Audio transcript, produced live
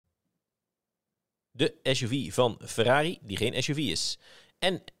De SUV van Ferrari, die geen SUV is.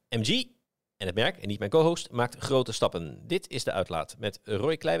 En MG, en het merk, en niet mijn co-host, maakt grote stappen. Dit is de Uitlaat met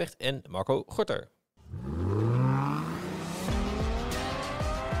Roy Kleiweg en Marco Gorter.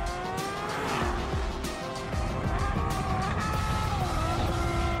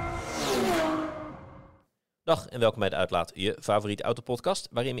 Dag en welkom bij de Uitlaat, je favoriete autopodcast,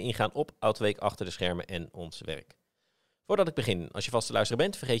 waarin we ingaan op Autoweek achter de schermen en ons werk. Voordat ik begin, als je vaste luisteraar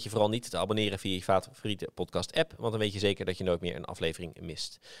bent, vergeet je vooral niet te abonneren via je favoriete podcast-app, want dan weet je zeker dat je nooit meer een aflevering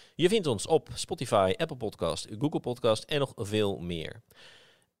mist. Je vindt ons op Spotify, Apple Podcast, Google Podcast en nog veel meer.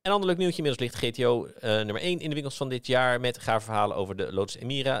 Een ander leuk nieuwtje, inmiddels ligt GTO nummer 1 in de winkels van dit jaar met gave verhalen over de Lotus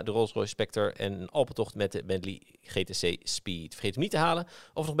Emira, de Rolls-Royce Spectre en een Alpentocht met de Bentley GTC Speed. Vergeet hem niet te halen,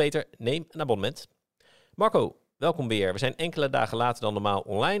 of nog beter, neem een abonnement. Marco, welkom weer. We zijn enkele dagen later dan normaal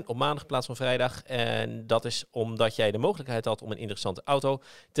online, op maandag in plaats van vrijdag. En dat is omdat jij de mogelijkheid had om een interessante auto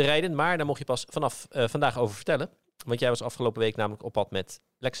te rijden. Maar daar mocht je pas vanaf vandaag over vertellen. Want jij was afgelopen week namelijk op pad met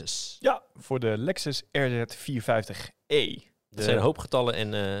Lexus. Ja, voor de Lexus RZ450e. Dat zijn een hoop getallen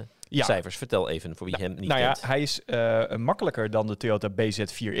en cijfers. Vertel even voor wie hem niet kent. Ja, hij is makkelijker dan de Toyota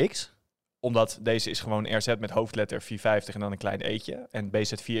BZ4X. Omdat deze is gewoon RZ met hoofdletter 450 en dan een klein e'tje. En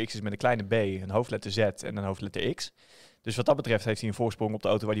BZ4X is met een kleine b, een hoofdletter Z en een hoofdletter X. Dus wat dat betreft heeft hij een voorsprong op de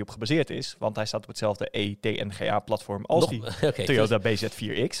auto waar hij op gebaseerd is. Want hij staat op hetzelfde ETNGA-platform als die Toyota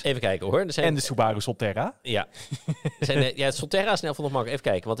BZ4X. Even kijken hoor. En de Subaru Solterra. Ja, het Solterra is in elk geval nog makkelijk.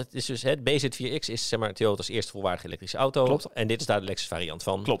 Even kijken, want het is dus het BZ4X is zeg maar Toyota's eerste volwaardige elektrische auto. Klopt. En dit is daar de Lexus variant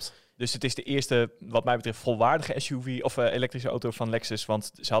van. Klopt. Dus het is de eerste, wat mij betreft, volwaardige SUV of elektrische auto van Lexus.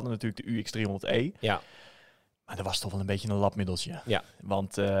 Want ze hadden natuurlijk de UX300e. Ja. Maar dat was toch wel een beetje een labmiddeltje. Ja.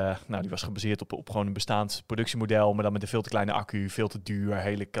 Want die was gebaseerd op gewoon een bestaand productiemodel, maar dan met een veel te kleine accu, veel te duur,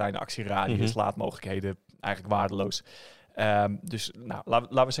 hele kleine actieradius, laadmogelijkheden, eigenlijk waardeloos. Dus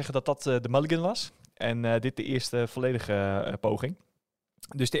laten we zeggen dat dat de mulligan was. En dit de eerste volledige poging.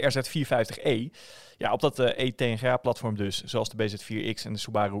 Dus de RZ450e, ja, op dat ETNGA-platform dus, zoals de BZ4X en de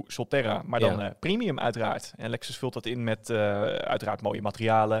Subaru Solterra, maar dan premium uiteraard. En Lexus vult dat in met uiteraard mooie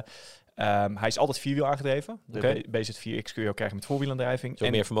materialen. Hij is altijd vierwiel aangedreven. De BZ4X kun je ook krijgen met voorwielaandrijving. Zo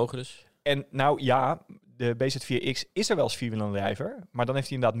meer vermogen dus? En nou ja, de BZ4X is er wel als vierwielaandrijver, maar dan heeft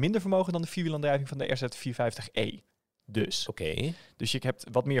hij inderdaad minder vermogen dan de vierwielaandrijving van de RZ450e. Dus. Dus je hebt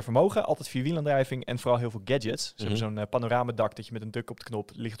wat meer vermogen, altijd vierwielaandrijving en vooral heel veel gadgets. Ze hebben zo'n panoramadak dat je met een druk op de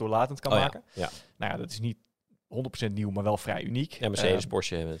knop lichtdoorlatend kan maken. Ja. Nou ja, dat is niet 100% nieuw, maar wel vrij uniek. Ja, Mercedes,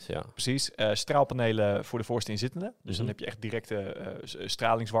 Porsche hebben het, ja. Precies. Straalpanelen voor de voorste inzittenden. Dus dan heb je echt directe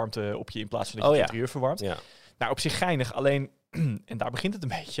stralingswarmte op je in plaats van dat je het interieur verwarmt. Ja. Nou, op zich geinig, alleen, en daar begint het een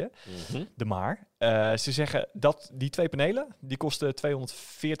beetje, ze zeggen dat die twee panelen, die kosten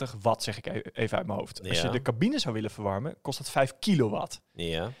 240 watt, zeg ik even uit mijn hoofd. Ja. Als je de cabine zou willen verwarmen, kost dat 5 kilowatt.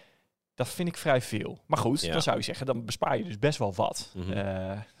 Ja. Dat vind ik vrij veel. Maar goed, dan zou je zeggen, dan bespaar je dus best wel wat.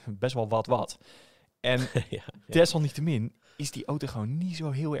 Best wel wat. En desalniettemin is die auto gewoon niet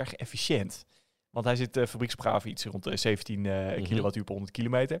zo heel erg efficiënt. Want hij zit fabrieksbraaf iets rond de 17 kilowattuur per 100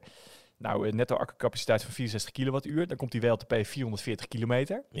 kilometer. Nou, netto accumucapaciteit van 64 kilowattuur. Dan komt die WLTP 440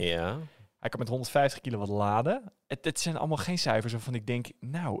 kilometer. Ja. Hij kan met 150 kilowatt laden. Het zijn allemaal geen cijfers waarvan ik denk,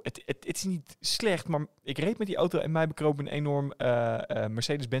 nou, het is niet slecht. Maar ik reed met die auto en mij bekroop een enorm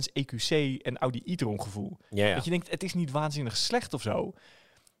Mercedes-Benz EQC en Audi e-tron gevoel. Ja. Dat je denkt, het is niet waanzinnig slecht of zo.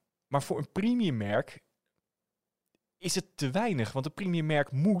 Maar voor een premium merk is het te weinig. Want een premium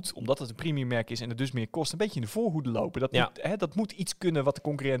merk moet, omdat het een premium merk is en het dus meer kost, een beetje in de voorhoede lopen. Dat moet iets kunnen wat de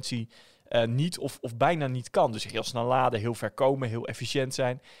concurrentie niet of bijna niet kan. Dus heel snel laden, heel ver komen, heel efficiënt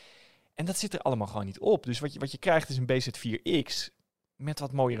zijn. En dat zit er allemaal gewoon niet op. Dus wat je krijgt is een BZ4X met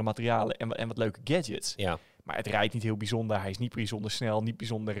wat mooiere materialen en wat leuke gadgets. Ja. Maar het rijdt niet heel bijzonder. Hij is niet bijzonder snel, niet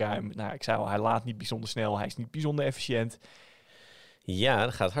bijzonder ruim. Nou, ik zei al, hij laat niet bijzonder snel. Hij is niet bijzonder efficiënt. Ja,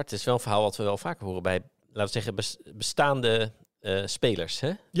 dat gaat hard. Het is wel een verhaal wat we wel vaker horen bij, laten we zeggen, bestaande spelers,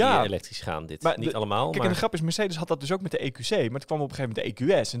 hè? Die elektrisch gaan. Dit maar niet allemaal. Kijk, en de grap is, Mercedes had dat dus ook met de EQC, maar het kwam op een gegeven moment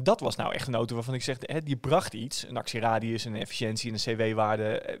de EQS. En dat was nou echt een auto waarvan ik zeg, die bracht iets, een actieradius, een efficiëntie, een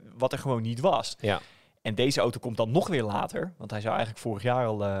CW-waarde, wat er gewoon niet was. Ja. En deze auto komt dan nog weer later, want hij zou eigenlijk vorig jaar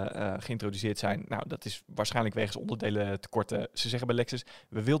al geïntroduceerd zijn. Nou, dat is waarschijnlijk wegens onderdelen tekorten. Ze zeggen bij Lexus,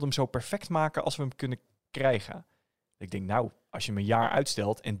 we wilden hem zo perfect maken als we hem kunnen krijgen. Ik denk, nou, als je hem een jaar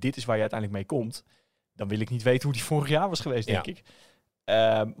uitstelt en dit is waar je uiteindelijk mee komt, dan wil ik niet weten hoe die vorig jaar was geweest, denk ik.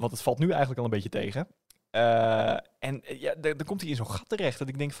 Want het valt nu eigenlijk al een beetje tegen. Dan komt hij in zo'n gat terecht dat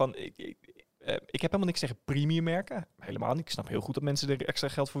ik denk van, ik heb helemaal niks tegen premium merken. Helemaal niet. Ik snap heel goed dat mensen er extra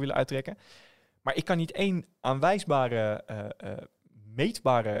geld voor willen uittrekken. Maar ik kan niet één aanwijsbare,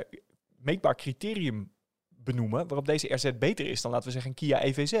 meetbaar criterium benoemen waarop deze RZ beter is dan, laten we zeggen, een Kia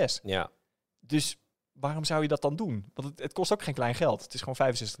EV6. Ja. Dus waarom zou je dat dan doen? Want het kost ook geen klein geld. Het is gewoon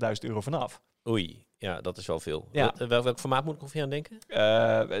 €65.000 vanaf. Oei, ja, dat is wel veel. Ja. Welk formaat moet ik ongeveer aan denken?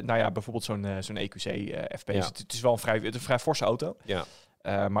 Nou ja, bijvoorbeeld zo'n EQC FPS. Ja. Het is wel een vrij forse auto. Ja.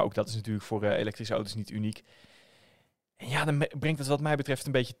 Maar ook dat is natuurlijk voor elektrische auto's niet uniek. En ja, dan brengt het wat mij betreft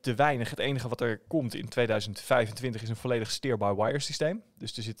een beetje te weinig. Het enige wat er komt in 2025 is een volledig steer-by-wire systeem.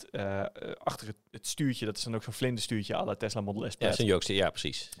 Dus er zit achter het stuurtje, dat is dan ook zo'n vlinderstuurtje à la Tesla Model S. Ja, dat is een jookster, ja,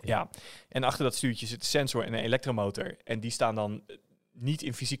 precies. Ja, en achter dat stuurtje zit een sensor en een elektromotor. En die staan dan niet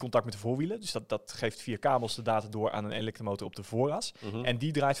in fysiek contact met de voorwielen. Dus dat geeft via kabels de data door aan een elektromotor op de vooras. En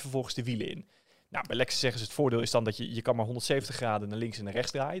die draait vervolgens de wielen in. Nou, bij Lexus zeggen ze het voordeel is dan dat je kan maar 170 graden naar links en naar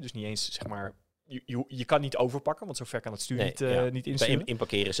rechts draaien. Dus niet eens, zeg maar, je kan niet overpakken, want zover kan het stuur niet insturen. Bij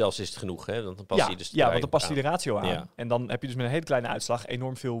inparkeren zelfs is het genoeg, hè? Want dan past hij dus want dan past hij de ratio aan. Ja. En dan heb je dus met een hele kleine uitslag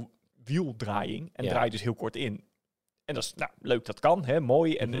enorm veel wieldraaiing. En draai je dus heel kort in. En dat is leuk, dat kan, hè,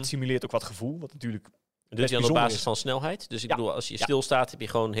 mooi. En het simuleert ook wat gevoel, wat natuurlijk... Doet je dan op basis van snelheid? Dus ik bedoel, als je stilstaat, heb je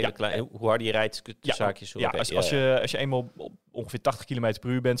gewoon hele kleine... Hoe harder je rijdt, zaakjes. Als je eenmaal op ongeveer 80 km per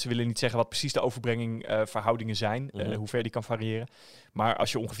uur bent, ze willen niet zeggen wat precies de overbrenging-verhoudingen zijn, hoe ver die kan variëren. Maar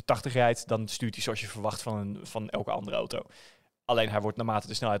als je ongeveer 80 rijdt, dan stuurt hij zoals je verwacht van elke andere auto. Alleen hij wordt naarmate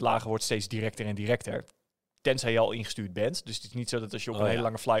de snelheid lager wordt steeds directer en directer. Tenzij je al ingestuurd bent. Dus het is niet zo dat als je op een hele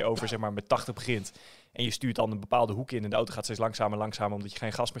lange flyover zeg maar met 80 begint en je stuurt dan een bepaalde hoek in en de auto gaat steeds langzamer omdat je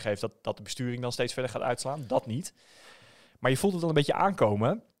geen gas meer geeft, dat de besturing dan steeds verder gaat uitslaan. Dat niet. Maar je voelt het dan een beetje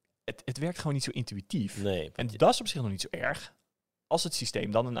aankomen. Het werkt gewoon niet zo intuïtief. Nee, en dat is op zich nog niet zo erg als het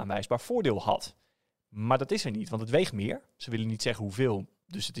systeem dan een aanwijsbaar voordeel had. Maar dat is er niet, want het weegt meer. Ze willen niet zeggen hoeveel,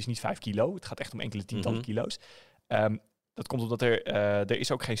 dus het is niet 5 kilo. Het gaat echt om enkele tientallen kilo's. Dat komt omdat er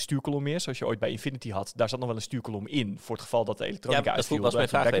is ook geen stuurkolom meer, zoals je ooit bij Infinity had. Daar zat nog wel een stuurkolom in, voor het geval dat de elektronica uitviel. Ja, dat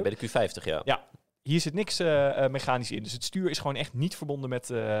was mijn vraag bij de Q50, Ja, hier zit niks mechanisch in. Dus het stuur is gewoon echt niet verbonden met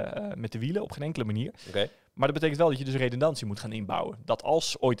de wielen, op geen enkele manier. Okay. Maar dat betekent wel dat je dus redundantie moet gaan inbouwen. Dat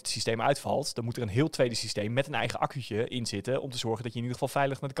als ooit het systeem uitvalt, dan moet er een heel tweede systeem met een eigen accu'tje in zitten, om te zorgen dat je in ieder geval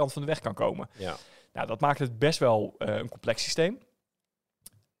veilig naar de kant van de weg kan komen. Ja. Nou, dat maakt het best wel een complex systeem.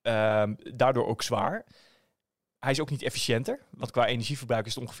 Daardoor ook zwaar. Hij is ook niet efficiënter, want qua energieverbruik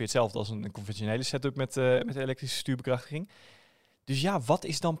is het ongeveer hetzelfde als een conventionele setup met elektrische stuurbekrachtiging. Dus ja, wat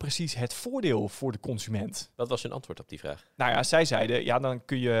is dan precies het voordeel voor de consument? Wat was hun antwoord op die vraag? Nou ja, zij zeiden,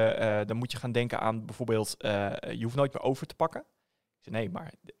 dan moet je gaan denken aan bijvoorbeeld, je hoeft nooit meer over te pakken. Ik zei, nee,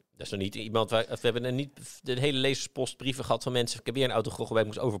 maar... Dat is nog niet iemand we hebben niet de hele lezerspost brieven gehad van mensen. Ik heb weer een auto gekocht waar ik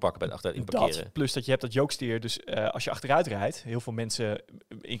moest overpakken bij het achteruit inparkeren. Dat, plus dat je hebt dat jooksteer. Dus als je achteruit rijdt, heel veel mensen,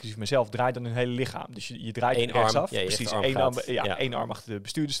 inclusief mezelf, draaien dan hun hele lichaam. Dus je draait Eén rechtsaf. arm, precies, één arm achter de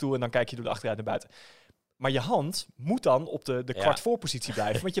bestuurdersstoel en dan kijk je door de achteruit naar buiten. Maar je hand moet dan op de kwart voorpositie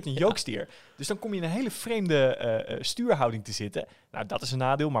blijven, want je hebt een jooksteer. Dus dan kom je in een hele vreemde stuurhouding te zitten. Nou, dat is een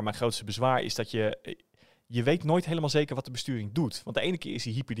nadeel, maar mijn grootste bezwaar is dat je weet nooit helemaal zeker wat de besturing doet. Want de ene keer is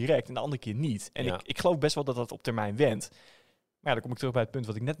hij hyperdirect en de andere keer niet. En ik geloof best wel dat dat op termijn wendt. Maar ja, dan kom ik terug bij het punt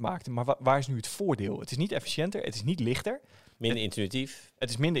wat ik net maakte. Maar waar is nu het voordeel? Het is niet efficiënter, het is niet lichter. Minder intuïtief. Het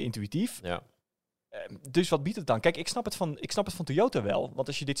is minder intuïtief. Ja. Dus wat biedt het dan? Kijk, ik snap het van Toyota wel. Want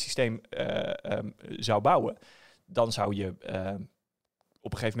als je dit systeem zou bouwen, dan zou je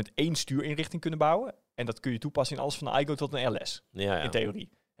op een gegeven moment 1 stuurinrichting kunnen bouwen. En dat kun je toepassen in alles van een iGo tot een LS. Ja. In theorie.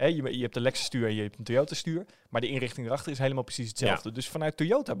 Je hebt een Lexus stuur en je hebt een Toyota stuur. Maar de inrichting erachter is helemaal precies hetzelfde. Ja. Dus vanuit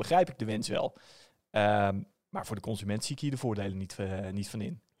Toyota begrijp ik de wens wel. Maar voor de consument zie ik hier de voordelen niet van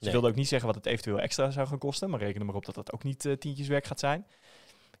in. Ze wilden ook niet zeggen wat het eventueel extra zou gaan kosten. Maar reken er maar op dat dat ook niet tientjes werk gaat zijn.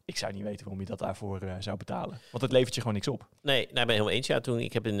 Ik zou niet weten waarom je dat daarvoor zou betalen. Want het levert je gewoon niks op. Nee, ik ben het helemaal eens. Ja,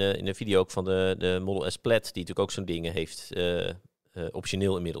 ik heb in de video ook van de Model S Plaid, die natuurlijk ook zo'n dingen heeft...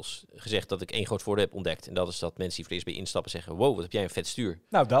 optioneel inmiddels gezegd dat ik 1 groot voordeel heb ontdekt. En dat is dat mensen die voor het eerst bij instappen zeggen... wow, wat heb jij een vet stuur.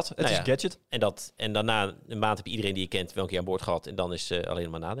 Nou, het is een gadget. En daarna een maand heb je iedereen die je kent wel een keer aan boord gehad. En dan is alleen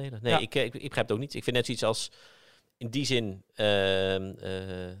maar nadelen. Nee, ik begrijp het ook niet. Ik vind net zoiets als... in die zin...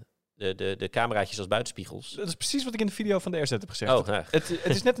 de cameraatjes als buitenspiegels. Dat is precies wat ik in de video van de RZ heb gezegd. Oh, nou. Het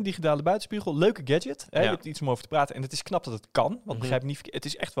is net een digitale buitenspiegel. Leuke gadget. Hè? Je hebt iets om over te praten. En het is knap dat het kan. Want begrijp niet... Het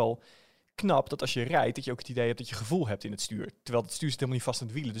is echt wel... knap dat als je rijdt, dat je ook het idee hebt dat je gevoel hebt in het stuur. Terwijl het stuur zit helemaal niet vast aan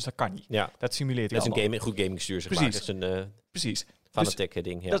het wielen, dus dat kan niet. Ja. Dat simuleert hij allemaal. Dat is een goed gaming stuur, zeg maar. Dat is een precies. Fanatec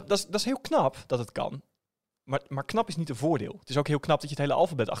ding. Ja. Dat is heel knap dat het kan. Maar knap is niet een voordeel. Het is ook heel knap dat je het hele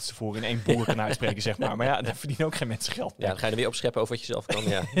alfabet achterstevoren in 1 boer kan uitspreken, zeg maar. Maar ja, daar verdienen ook geen mensen geld mee. Ja, dan ga je er weer opscheppen over wat je zelf kan.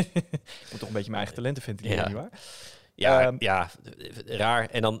 Ja. Ik moet toch een beetje mijn eigen talenten ventileren, nietwaar? Ja, raar.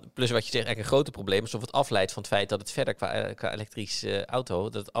 En dan plus wat je zegt, eigenlijk een groter probleem is of het afleidt van het feit dat het verder qua elektrische auto,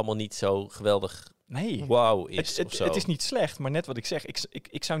 dat het allemaal niet zo geweldig wauw is. Het is niet slecht, maar net wat ik zeg,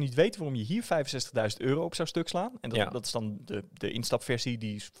 ik zou niet weten waarom je hier €65.000 op zou stuk slaan. En dat is dan de instapversie,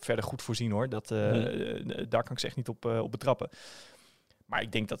 die is verder goed voorzien hoor. Daar kan ik ze echt niet op betrappen. Maar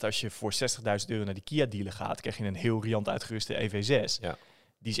ik denk dat als je voor €60.000 naar die Kia dealer gaat, krijg je een heel riant uitgeruste EV6. Ja.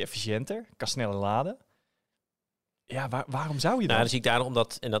 Die is efficiënter, kan sneller laden. Ja, waarom zou je dan? Nou, dan zie ik daarom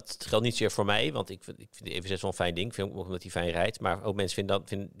omdat, en dat geldt niet zozeer voor mij, want ik vind de EV6 wel een fijn ding. Ik vind ook omdat hij fijn rijdt. Maar ook mensen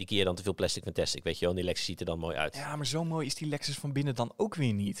vinden die Kia dan te veel plastic fantastic. Weet je wel, en die Lexus ziet er dan mooi uit. Ja, maar zo mooi is die Lexus van binnen dan ook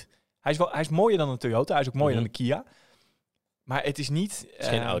weer niet. Hij is mooier dan een Toyota, hij is ook mooier dan de Kia. Maar het is niet... Het is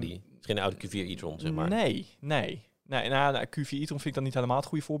geen Audi. Het is geen Audi Q4 e-tron, zeg maar. Nee. Q4 e-tron vind ik dan niet helemaal het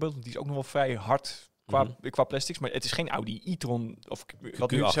goede voorbeeld. Want die is ook nog wel vrij hard qua plastics. Maar het is geen Audi e-tron, of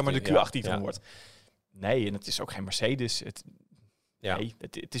wat nu zeg maar de Q8 e-tron wordt. Nee, en het is ook geen Mercedes. Nee,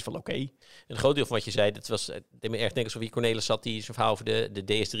 het is wel oké. Een groot deel van wat je zei, dat was deed me erg denken alsof hier Cornelis zat die zijn verhaal over de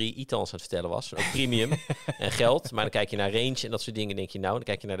DS3 e-trons aan het vertellen was. Ook premium en geld. Maar dan kijk je naar range en dat soort dingen, denk je nou. Dan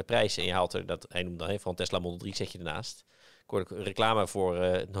kijk je naar de prijzen en je haalt er dat, hij noemde dan van Tesla Model 3 zet je ernaast. Ik hoorde reclame voor,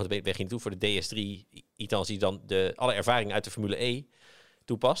 weg ging toe voor de DS3 e-trons die dan alle ervaring uit de Formule E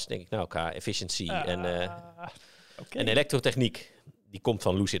toepast. Denk ik nou, qua efficiency en elektrotechniek. Die komt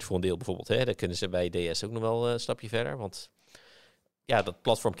van Lucid voor een deel bijvoorbeeld. Hè. Daar kunnen ze bij DS ook nog wel een stapje verder. Want ja, dat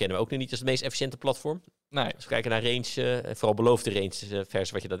platform kennen we ook nog niet als het meest efficiënte platform. Nee. Als we kijken naar range, vooral beloofde range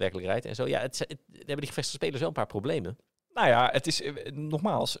versus wat je daadwerkelijk rijdt en zo. Ja, hebben die gevestigde spelers wel een paar problemen. Nou ja, het is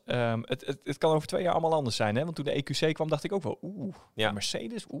nogmaals, het kan over 2 jaar allemaal anders zijn. Hè? Want toen de EQC kwam, dacht ik ook wel,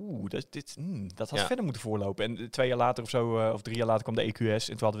 Mercedes, dat had verder moeten voorlopen. En 2 jaar later of zo, of 3 jaar later kwam de EQS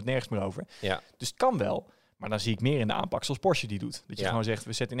en toen hadden we het nergens meer over. Ja. Dus het kan wel. Maar dan zie ik meer in de aanpak zoals Porsche die doet. Dat je gewoon zegt,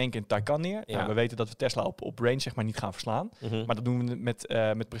 we zetten in één keer een Taycan neer. Ja. Nou, we weten dat we Tesla op range zeg maar niet gaan verslaan. Maar dat doen we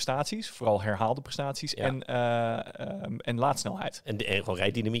met prestaties. Vooral herhaalde prestaties en laadsnelheid. En gewoon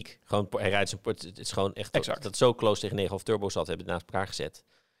rijddynamiek. Gewoon, hij rijdt het is gewoon echt exact. Dat zo close tegen 9,5 turbo zat, hebben het naast elkaar gezet.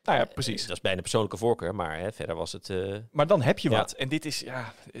 Nou ja, precies. Dat is bijna persoonlijke voorkeur, maar verder was het... Maar dan heb je wat. En dit is,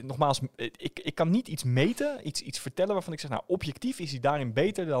 nogmaals, ik kan niet iets meten, iets vertellen waarvan ik zeg, nou, objectief is hij daarin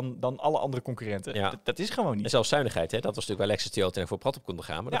beter dan alle andere concurrenten. Ja. Dat is gewoon niet. En zelfs zuinigheid, hè? Dat was natuurlijk waar Lexus Toyota voor prat op konden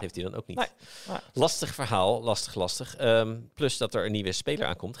gaan, maar dat heeft hij dan ook niet. Nee. Lastig verhaal, lastig. Plus dat er een nieuwe speler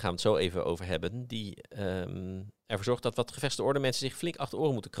aankomt, daar gaan we het zo even over hebben, die ervoor zorgt dat wat gevestigde orde mensen zich flink achter de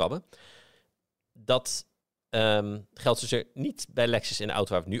oren moeten krabben. Dat... geldt dus er niet bij Lexus in de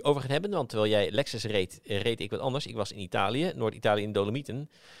auto waar we het nu over gaan hebben. Want terwijl jij Lexus reed ik wat anders. Ik was in Italië, Noord-Italië in de Dolomieten.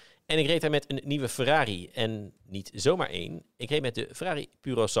 En ik reed daar met een nieuwe Ferrari. En niet zomaar één. Ik reed met de Ferrari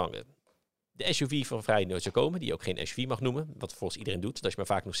Purosangue. De SUV van Ferrari nooit zou komen, die je ook geen SUV mag noemen. Wat volgens iedereen doet. Dat als je maar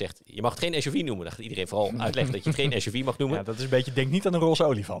vaak nog zegt, je mag het geen SUV noemen. Dan gaat iedereen vooral uitleggen dat je het geen SUV mag noemen. Ja, dat is een beetje, denk niet aan een roze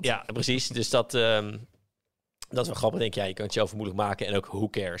olifant. Ja, precies. Dus dat is wel grappig. Denk je kan het zelf moeilijk maken. En ook who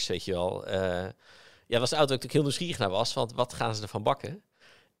cares, weet je wel. Ja, dat was de auto dat ik heel nieuwsgierig naar was. Want wat gaan ze ervan bakken?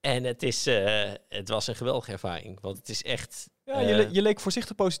 En het was een geweldige ervaring. Want het is echt... Ja, je leek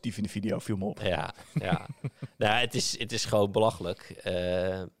voorzichtig positief in de video, viel me op. Ja. Nou, het is gewoon belachelijk.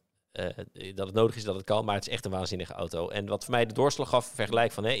 Dat het nodig is, dat het kan. Maar het is echt een waanzinnige auto. En wat voor mij de doorslag gaf,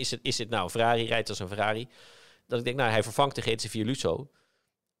 vergelijk van... is het nou een Ferrari, rijdt als een Ferrari? Dat ik denk, nou, hij vervangt de GT4 Lusso.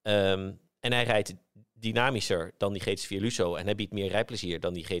 En hij rijdt dynamischer dan die GT4 Lusso. En hij biedt meer rijplezier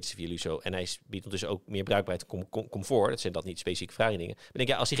dan die GT4 Lusso. En hij biedt dus ook meer bruikbaarheid en comfort. Dat zijn dat niet specifieke Ferrari dingen. Maar ik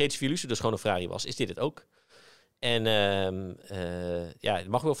denk, als die GT4 Lusso dus gewoon een Ferrari was, is dit het ook. En het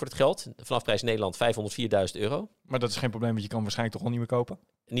mag wel voor het geld. Vanaf prijs Nederland €504.000. Maar dat is geen probleem, want je kan waarschijnlijk toch al niet meer kopen?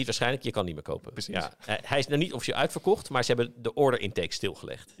 Niet waarschijnlijk, je kan niet meer kopen. Precies. Ja, hij is nog niet officieel uitverkocht, maar ze hebben de order intake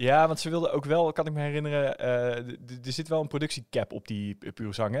stilgelegd. Ja, want ze wilden ook wel, kan ik me herinneren, er zit wel een productiecap op die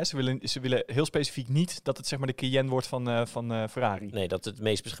Purozang. Hè? Ze willen heel specifiek niet dat het zeg maar de Cayenne wordt van Ferrari. Nee, dat het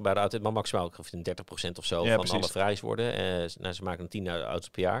meest beschikbare auto, maar maximaal 30% of zo van precies. alle Ferraris worden. Ze maken 10 auto's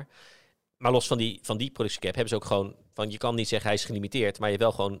per jaar. Maar los van die productiecap hebben ze ook gewoon van, je kan niet zeggen hij is gelimiteerd, maar je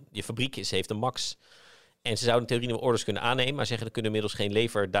wel gewoon, je fabriek heeft een max. En ze zouden in theorie nieuwe orders kunnen aannemen, maar zeggen, er kunnen inmiddels geen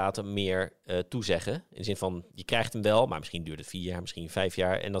leverdatum meer toezeggen. In de zin van, je krijgt hem wel, maar misschien duurt het 4 jaar, misschien 5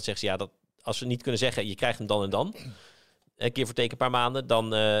 jaar. En dan zeggen ze, dat als we niet kunnen zeggen, je krijgt hem dan en dan, een keer voor teken een paar maanden,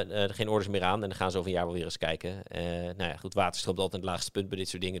 dan geen orders meer aan. En dan gaan ze over een jaar wel weer eens kijken. Goed, water stroomt altijd het laagste punt bij dit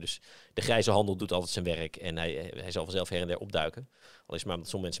soort dingen. Dus de grijze handel doet altijd zijn werk. En hij zal vanzelf her en der opduiken. Al is het maar omdat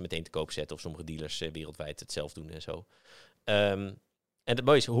sommige mensen meteen te koop zetten. Of sommige dealers wereldwijd het zelf doen en zo. En het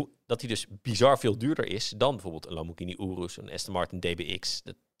mooie is dat hij dus bizar veel duurder is dan bijvoorbeeld een Lamborghini Urus, een Aston Martin DBX.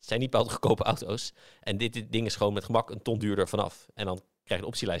 Dat zijn niet bepaalde goedkope auto's. En dit ding is gewoon met gemak een ton duurder vanaf. En dan krijg je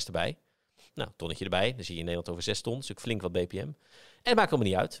een optielijst erbij. Nou, tonnetje erbij. Dan zie je in Nederland over 6 ton. Dus ook flink wat BPM. En dat maakt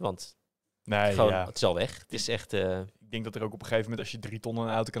helemaal niet uit, want het is al weg. Het is echt... Ik denk dat er ook op een gegeven moment, als je 3 ton aan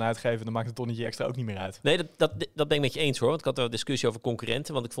een auto kan uitgeven, dan maakt een tonnetje extra ook niet meer uit. Nee, dat ben ik met je eens hoor. Want ik had er een discussie over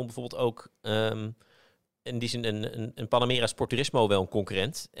concurrenten. Want ik vond bijvoorbeeld ook in die zin een Panamera Sporturismo wel een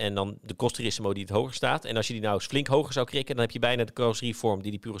concurrent. En dan de Costurismo die het hoger staat. En als je die nou eens flink hoger zou krikken, dan heb je bijna de carrosserievorm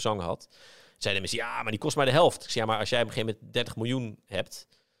die Pure Sang had. Zeiden mensen, ja, maar die kost maar de helft. Ik zei, ja, maar als jij op een gegeven moment 30 miljoen hebt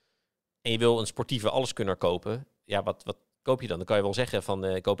en je wil een sportieve alleskunner kopen, ja, wat koop je dan? Dan kan je wel zeggen van,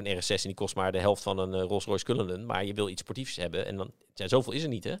 ik koop een RS6 en die kost maar de helft van een Rolls-Royce Cullinan, maar je wil iets sportiefs hebben en dan, ja, zoveel is er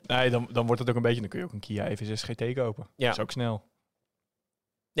niet, hè? Nee, dan wordt het ook een beetje, dan kun je ook een Kia EV6 GT kopen. Ja. Dat is ook snel.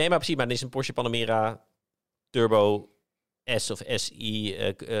 Nee, maar precies, maar dan is een Porsche Panamera Turbo S of SI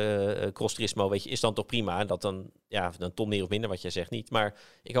Cross Turismo, weet je, is dan toch prima. En dat dan, ja, een ton meer of minder, wat jij zegt, niet. Maar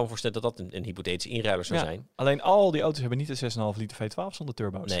ik kan me voorstellen dat dat een hypothetische inruiler zou zijn. Alleen al die auto's hebben niet de 6,5 liter V12 zonder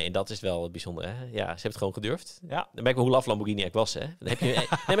turbo's. Nee, en dat is wel bijzonder, hè? Ja, ze hebben het gewoon gedurfd. Ja. Dan merk ik hoe laf Lamborghini eigenlijk was, hè? Dan heb je,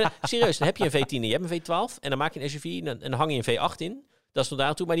 nee, maar serieus, dan heb je een V10 en je hebt een V12 en dan maak je een SUV en dan hang je een V8 in. Dat is tot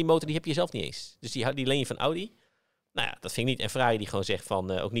daar toe, maar die motor die heb je zelf niet eens. Dus die leen je van Audi. Nou ja, dat vind ik niet. En Ferrari die gewoon zegt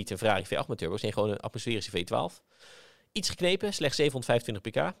van, ook niet een Ferrari V8 met turbo's, nee, gewoon een atmosferische V12. Iets geknepen, slechts 725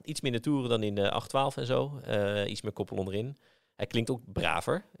 pk. Iets minder toeren dan in de 812 en zo. Iets meer koppel onderin. Hij klinkt ook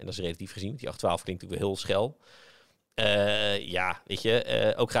braver. En dat is relatief gezien. Die 812 klinkt ook wel heel schel. Ja, weet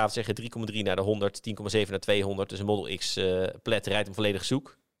je. Ook gaaf zeggen 3,3 naar de 100, 10,7 naar 200. Dus een Model X plat rijdt hem volledig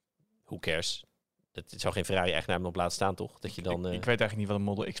zoek. Who cares? Dat zou geen Ferrari-eigenaar meer op laten staan, toch? Dat je dan, ik weet eigenlijk niet wat een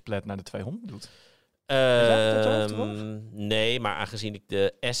Model X plat naar de 200 doet. Nee, maar aangezien ik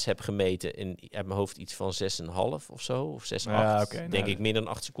de S heb gemeten in uit mijn hoofd iets van 6,5 of zo, of 6,8, denk ik meer dan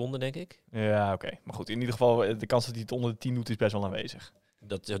 8 seconden, denk ik. Ja, oké. Maar goed, in ieder geval, de kans dat hij het onder de 10 doet is best wel aanwezig.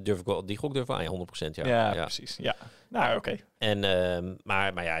 Dat durf ik wel, die gok durf ik wel aan, 100%. Ja, precies. Ja. Nou, oké. En,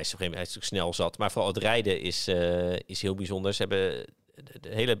 maar ja, hij is natuurlijk snel zat. Maar vooral het rijden is heel bijzonder. Ze hebben de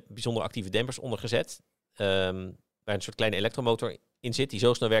hele bijzondere actieve dempers ondergezet. Waar een soort kleine elektromotor in zit, die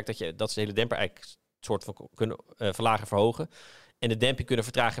zo snel werkt dat ze de hele demper eigenlijk soort van kunnen verlagen, verhogen. En de demping kunnen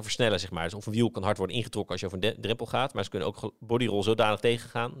vertragen en versnellen, zeg maar. Dus of een wiel kan hard worden ingetrokken als je over een drempel gaat. Maar ze kunnen ook bodyroll zodanig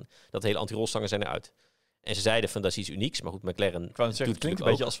tegengaan dat de hele anti-rolstangen zijn eruit. En ze zeiden van, dat is iets unieks. Maar goed, McLaren het klinkt een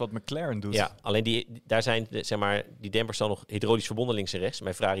beetje als wat McLaren doet. Ja, alleen daar zijn zeg maar, die dempers dan nog hydraulisch verbonden links en rechts.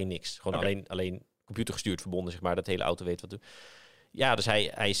 Bij Ferrari niks. Gewoon alleen computergestuurd verbonden, zeg maar. Dat de hele auto weet wat doen. Ja, dus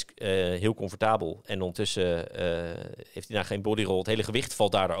hij is heel comfortabel. En ondertussen heeft hij nou geen bodyroll. Het hele gewicht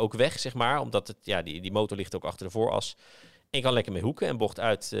valt daardoor ook weg, zeg maar. Omdat het, ja, die motor ligt ook achter de vooras. En je kan lekker mee hoeken en bocht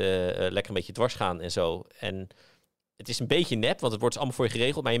uit. Lekker een beetje dwars gaan en zo. En het is een beetje nep, want het wordt allemaal voor je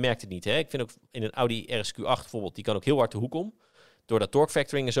geregeld. Maar je merkt het niet, hè. Ik vind ook in een Audi RSQ8 bijvoorbeeld, die kan ook heel hard de hoek om. Door dat torque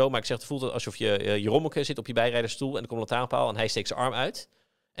factoring en zo. Maar ik zeg, het voelt alsof je Rommelke zit op je bijrijdersstoel. En er komt een lantaarnpaal en hij steekt zijn arm uit.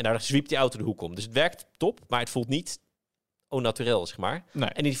 En daar zwiept die auto de hoek om. Dus het werkt top, maar het voelt niet naturel, zeg maar. Nee.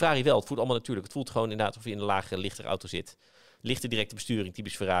 En in die Ferrari wel. Het voelt allemaal natuurlijk. Het voelt gewoon inderdaad of je in een lage, lichtere auto zit. Lichte directe besturing,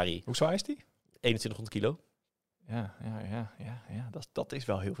 typisch Ferrari. Hoe zwaar is die? 2100 kilo. Ja. Dat is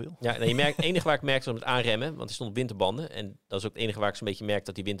wel heel veel. Ja, nou, het enige waar ik merkte was met aanremmen, want er stond op winterbanden. En dat is ook het enige waar ik zo'n beetje merk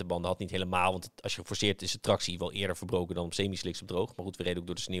dat die winterbanden had niet helemaal. Want als je geforceerd is de tractie wel eerder verbroken dan op semi-slicks op droog. Maar goed, we reden ook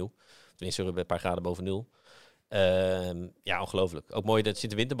door de sneeuw. Tenminste, we hebben een paar graden boven nul. Ja, ongelooflijk. Ook mooi, dat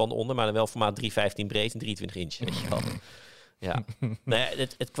zitten winterbanden onder, maar dan wel formaat 3,15 breed en 23 inch. Weet je wel. Ja, nou ja,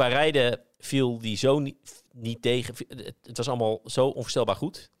 het qua rijden viel die zo niet tegen. Het was allemaal zo onvoorstelbaar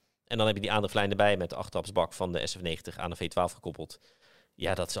goed. En dan heb je die aandrijflijn erbij met de achtertrapsbak van de SF90 aan de V12 gekoppeld.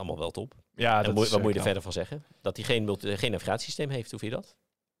 Ja, dat is allemaal wel top. Ja, en wat moet je er verder van zeggen? Dat hij geen navigatiesysteem heeft, hoe vind je dat?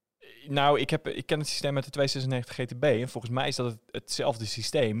 Nou, ik ken het systeem met de 296 GTB en volgens mij is dat hetzelfde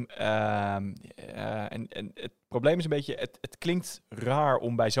systeem. En het probleem is een beetje, het klinkt raar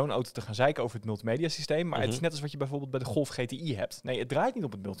om bij zo'n auto te gaan zeiken over het multimedia systeem, maar het is net als wat je bijvoorbeeld bij de Golf GTI hebt. Nee, het draait niet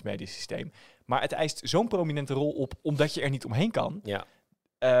op het multimedia systeem, maar het eist zo'n prominente rol op, omdat je er niet omheen kan. Ja.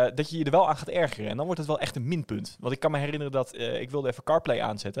 Dat je je er wel aan gaat ergeren. En dan wordt het wel echt een minpunt. Want ik kan me herinneren dat ik wilde even CarPlay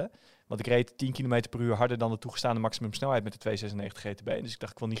aanzetten. Want ik reed 10 km per uur harder dan de toegestaande maximumsnelheid met de 296 GTB. Dus ik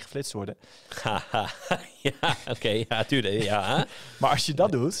dacht, ik wil niet geflitst worden. Ja, oké, ja, tuurlijk. Ja. Maar als je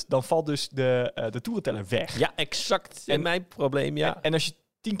dat doet, dan valt dus de toerenteller weg. Ja, exact. En mijn probleem, ja. En als je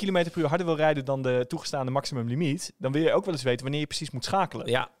 10 km per uur harder wil rijden dan de toegestaande maximumlimiet, dan wil je ook wel eens weten wanneer je precies moet schakelen.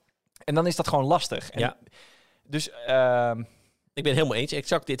 Ja. En dan is dat gewoon lastig. En ja. Dus ik ben het helemaal eens.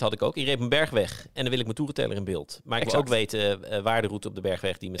 Exact dit had ik ook. Ik reed een bergweg en dan wil ik mijn toerenteller in beeld. Maar ik wil ook weten waar de route op de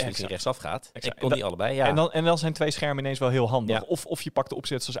bergweg die met links en rechtsaf gaat. Exact. Ik kon die allebei, ja. En dan zijn 2 schermen ineens wel heel handig. Ja. Of je pakt de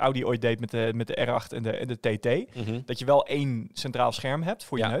opzet zoals Audi ooit deed met de R8 en de TT. Mm-hmm. Dat je wel 1 centraal scherm hebt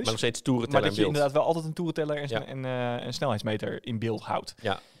voor je neus. Maar nog steeds toerenteller maar dat je in beeld. inderdaad wel altijd een toerenteller en een snelheidsmeter in beeld houdt.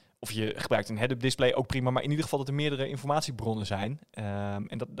 Ja. Of je gebruikt een head-up display, ook prima. Maar in ieder geval dat er meerdere informatiebronnen zijn.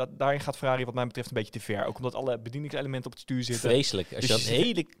 En daarin gaat Ferrari wat mij betreft een beetje te ver. Ook omdat alle bedieningselementen op het stuur zitten. Vreselijk. Als je Dus dan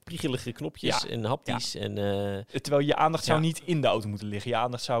hele priegelige knopjes en haptisch. En, terwijl je aandacht zou niet in de auto moeten liggen. Je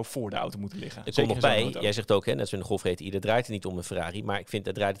aandacht zou voor de auto moeten liggen. Er komt nog bij, jij zegt ook, hè, net als in de golfreten, ieder draait het niet om een Ferrari. Maar ik vind,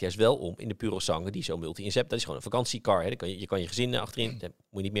 het draait het juist wel om in de Purosangue, die zo multi-incept. Dat is gewoon een vakantiecar. Hè. Je kan je gezin achterin, dan moet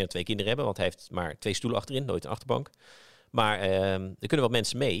je niet meer dan 2 kinderen hebben, want hij heeft maar 2 stoelen achterin, nooit een achterbank. Maar er kunnen wel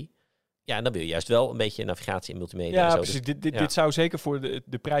mensen mee. Ja, en dan wil je juist wel een beetje navigatie en multimedia. Ja, en zo. precies. Dit zou zeker voor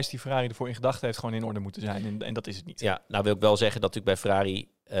de prijs die Ferrari ervoor in gedachten heeft gewoon in orde moeten zijn. En dat is het niet. Ja, nou wil ik wel zeggen dat natuurlijk bij Ferrari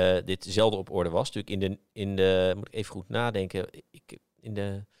dit zelden op orde was. Natuurlijk in de moet ik even goed nadenken.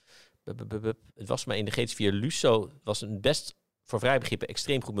 Het was maar in de GT4 Lusso was een best voor vrij begrippen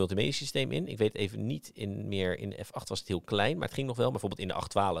extreem goed multimedia systeem in. Ik weet even niet in de F8 was het heel klein, maar het ging nog wel. Maar bijvoorbeeld in de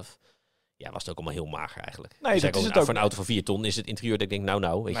 812. Ja, was het ook allemaal heel mager eigenlijk. Nee, dus dat is het ook. Voor een auto van 4 ton is het interieur dat ik denk,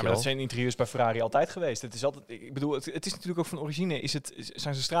 nou, weet je wel. Dat zijn interieurs bij Ferrari altijd geweest. Het is altijd, ik bedoel, het is natuurlijk ook van origine,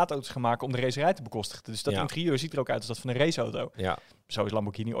 zijn ze straatauto's gemaakt om de racerij te bekostigen. Dus dat interieur ziet er ook uit als dat van een raceauto. Ja. Zo is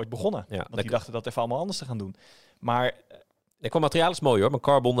Lamborghini ooit begonnen. Ja, want die dachten dat even allemaal anders te gaan doen. Maar qua materiaal is mooi hoor, maar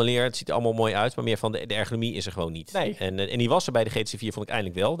carbon en leer, het ziet er allemaal mooi uit, maar meer van de ergonomie is er gewoon niet. Nee. En die was er bij de GT4 vond ik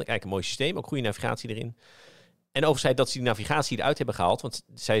eindelijk wel. Eigenlijk een mooi systeem, ook goede navigatie erin. En overigens dat ze die navigatie eruit hebben gehaald. Want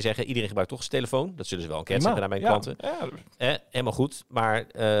zij zeggen, iedereen gebruikt toch zijn telefoon. Dat zullen ze wel een keer zeggen naar mijn klanten. Ja. Helemaal goed. Maar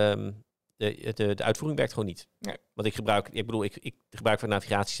de uitvoering werkt gewoon niet. Nee. Want ik gebruik van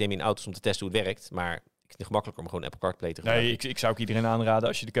navigatiesysteem in auto's om te testen hoe het werkt. Maar het is gemakkelijker om gewoon Apple CarPlay te gebruiken. Nee, ik zou ook iedereen aanraden,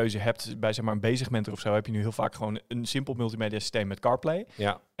 als je de keuze hebt bij zeg maar een B-segmenter of zo, heb je nu heel vaak gewoon een simpel multimedia systeem met CarPlay.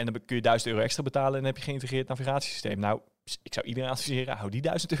 Ja. En dan kun je €1000 extra betalen en dan heb je geïntegreerd navigatiesysteem. Nou, ik zou iedereen adviseren, hou die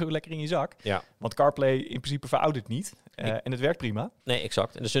 €1000 lekker in je zak. Ja. Want CarPlay in principe veroudert niet. En het werkt prima. Nee,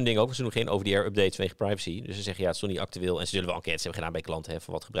 exact. En dat is hun ding ook. Ze doen geen over-the-air updates vanwege privacy. Dus ze zeggen, het is nog niet actueel. En ze zullen wel enquêtes hebben gedaan bij klanten.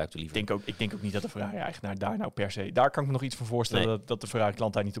 Van wat gebruikt u liever? Ik denk ook niet dat de Ferrari-eigenaar daar nou per se... Daar kan ik me nog iets van voorstellen dat de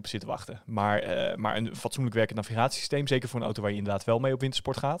Ferrari-klant daar niet op zit te wachten. Maar een fatsoenlijk werkend navigatiesysteem, zeker voor een auto waar je inderdaad wel mee op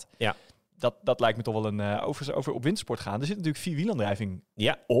wintersport gaat. Ja. Dat lijkt me toch wel een... Over op wintersport gaan. Er zit natuurlijk 4-wielaandrijving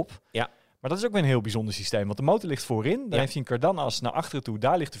op. Ja. Maar dat is ook weer een heel bijzonder systeem. Want de motor ligt voorin. Dan heeft hij een kardanas naar achteren toe.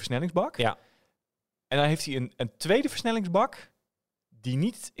 Daar ligt de versnellingsbak. Ja. En dan heeft hij een tweede versnellingsbak die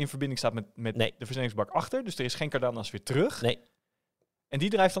niet in verbinding staat met de versnellingsbak achter. Dus er is geen kardanas weer terug. Nee. En die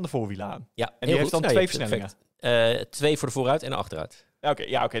drijft dan de voorwielen aan. Ja, en die heeft dan 2 versnellingen. 2 voor de vooruit en de achteruit.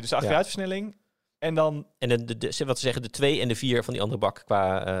 Oké. Dus de achteruitversnelling. En dan... En wat ze zeggen, de 2 en de 4 van die andere bak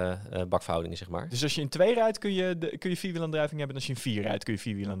qua bakverhoudingen, zeg maar. Dus als je in 2 rijdt, kun je 4-wielaandrijving hebben. En als je in 4 rijdt, kun je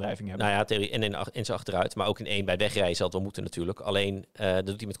 4-wielaandrijving hebben. Nou ja, theorie en zijn achteruit. Maar ook in 1 bij wegrijden zal het wel moeten natuurlijk. Alleen, dat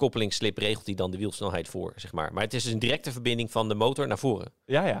doet hij met koppelingsslip, regelt hij dan de wielsnelheid voor, zeg maar. Maar het is dus een directe verbinding van de motor naar voren.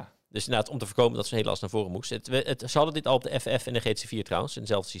 Ja. Dus inderdaad, om te voorkomen dat ze heel last naar voren moest. Ze hadden dit al op de FF en de GT4 trouwens, in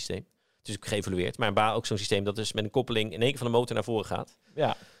hetzelfde systeem. Het is ook geëvalueerd. Maar ook zo'n systeem dat dus met een koppeling in één keer van de motor naar voren gaat.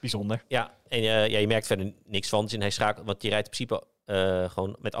 Ja, bijzonder. Ja, en je merkt verder niks van. Dus hij schakelt, want je rijdt in principe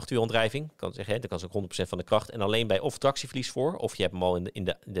gewoon met 8 uur aandrijving. Kan zeggen, dan kan ze ook 100% van de kracht. En alleen bij of tractieverlies voor, of je hebt hem al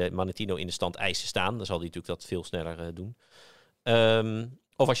in de Manettino in de stand eisen staan. Dan zal hij natuurlijk dat veel sneller doen.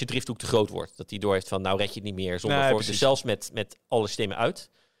 Of als je drifthoek te groot wordt. Dat hij door heeft van, nou red je het niet meer zonder voor. Dus zelfs met alle systemen uit.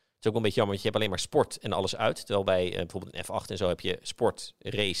 Het is ook een beetje jammer, want je hebt alleen maar sport en alles uit. Terwijl bij bijvoorbeeld een F8 en zo heb je sport,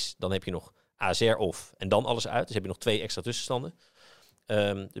 race. Dan heb je nog ASR off en dan alles uit. Dus heb je nog 2 extra tussenstanden.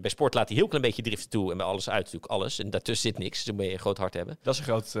 Bij sport laat hij heel klein beetje driften toe en bij alles uit natuurlijk alles. En daartussen zit niks, dus dan moet je een groot hart hebben. Dat is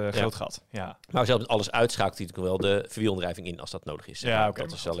een groot gat, ja. Maar zelfs met alles uit schakelt hij natuurlijk wel de verwielaandrijving in als dat nodig is. Ja, oké.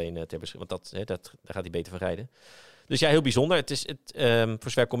 Dat is alleen ter beschikking, want daar gaat hij beter van rijden. Dus ja, heel bijzonder. Voor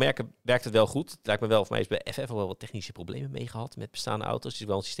zover ik kon merken, werkt het wel goed. Het lijkt me wel, voor mij is bij FF al wel wat technische problemen mee gehad met bestaande auto's. Het is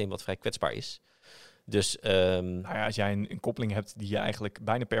wel een systeem wat vrij kwetsbaar is. Dus, als jij een koppeling hebt die je eigenlijk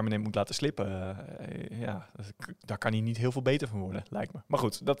bijna permanent moet laten slippen, daar kan hij niet heel veel beter van worden, lijkt me. Maar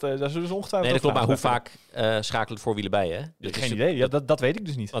goed, daar zullen ze ongetwijfeld... Nee, dat klopt, maar hoe vaak schakelen de voorwielen bij, hè? Dus geen idee, dat weet ik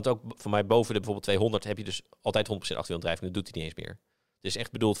dus niet. Want ook voor mij boven de bijvoorbeeld 200 heb je dus altijd 100% achterwielaandrijving. Dat doet hij niet eens meer. Het is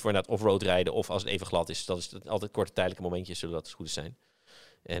echt bedoeld voor inderdaad off-road rijden of als het even glad is. Dat is altijd korte tijdelijke momentjes, zullen dat goed zijn.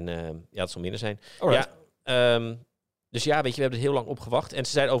 En dat zal minder zijn. Alright. Ja, dus ja, weet je, we hebben het heel lang opgewacht. En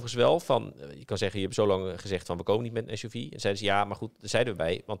ze zeiden overigens wel van, je kan zeggen, je hebt zo lang gezegd van we komen niet met een SUV. En zeiden ze ja, maar goed, daar zeiden we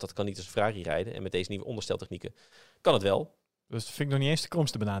bij, want dat kan niet als een Ferrari rijden. En met deze nieuwe ondersteltechnieken kan het wel. Dus dat vind ik nog niet eens de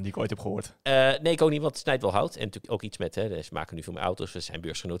kromste banaan die ik ooit heb gehoord. Nee, ik ook niet, want het snijdt wel hout. En natuurlijk ook iets met, ze maken nu veel meer auto's, we zijn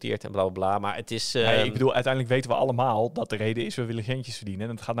beursgenoteerd en bla bla bla. Maar het is... ik bedoel, uiteindelijk weten we allemaal dat de reden is, we willen centjes verdienen.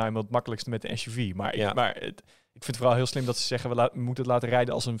 En het gaat nou eenmaal het makkelijkste met de SUV. Maar ik vind het vooral heel slim dat ze zeggen, we moeten het laten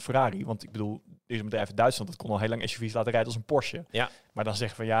rijden als een Ferrari. Want ik bedoel, is een bedrijf in Duitsland, dat kon al heel lang SUV's laten rijden als een Porsche. Ja. Maar dan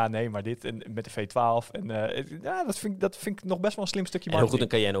zeggen van ja, nee, maar dit en met de V12. En dat vind ik nog best wel een slim stukje En hoe goed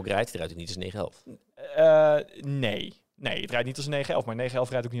marketing. een Cayenne ook rijdt, het rijdt ook niet als 911. Nee, het rijdt niet als een 911, maar een 911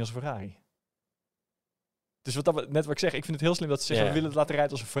 rijdt ook niet als een Ferrari. Dus net wat ik zeg, ik vind het heel slim dat ze zeggen, we willen het laten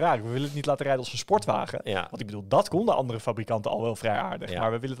rijden als een Ferrari. We willen het niet laten rijden als een sportwagen. Ja. Want ik bedoel, dat konden andere fabrikanten al wel vrij aardig. Ja.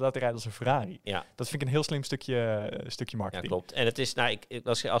 Maar we willen het laten rijden als een Ferrari. Ja. Dat vind ik een heel slim stukje Ja, marketing. klopt. En het is,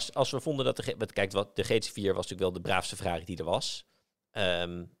 als we vonden dat de GT4 was natuurlijk wel de braafste Ferrari die er was.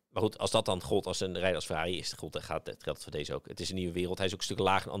 Maar goed, als dat dan gold als een rijder als Ferrari is, geldt het voor deze ook. Het is een nieuwe wereld. Hij is ook een stuk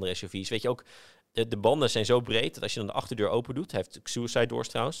lager dan andere SUV's. Weet je ook, de banden zijn zo breed dat als je dan de achterdeur open doet, hij heeft suicide doors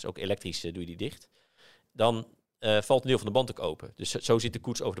trouwens, ook elektrisch doe je die dicht, dan valt een deel van de band ook open. Dus zo zit de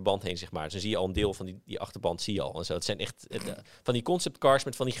koets over de band heen, zeg maar. Dus dan zie je al een deel van die achterband, zie je al. En zo. Het zijn echt van die conceptcars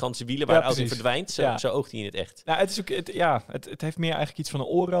met van die gigantische wielen waar de auto in verdwijnt. Zo oogt hij in het echt. Nou, het is ook, het heeft meer eigenlijk iets van een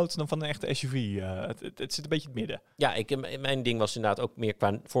allroad dan van een echte SUV. Het zit een beetje in het midden. Ja, mijn ding was inderdaad ook meer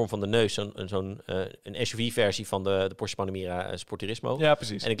qua vorm van de neus. Een SUV-versie van de Porsche Panamera Sport Turismo. Ja,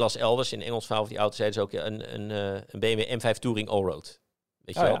 precies. En ik las elders in Engels verhaal van die auto, zeiden ze ook een BMW M5 Touring Allroad.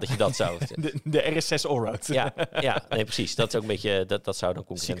 Weet je wel, dat je dat zou... de RS6 Allroad. Ja, nee, precies. Dat is ook een beetje... Dat zou dan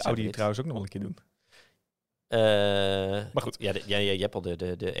concurrent zijn. Audi trouwens ook nog wel een keer doen. Maar goed. Ja, je hebt al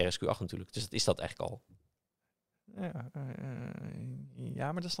de RSQ8 natuurlijk. Dus dat is dat eigenlijk al.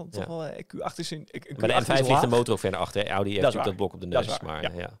 Ja, maar dat is dan toch wel... Q8 is een... Maar de M5 ligt de motor ook ver naar achter. Audi heeft natuurlijk dat blok op de neus.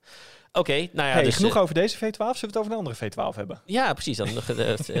 Maar ja. Oké, nou ja. Dus, genoeg over deze V12. Zullen we het over een andere V12 hebben? Ja, precies. Dan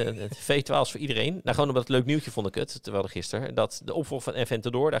het V12 is voor iedereen. Nou, gewoon omdat het leuk nieuwtje vond ik het, terwijl gisteren. Dat de opvolger van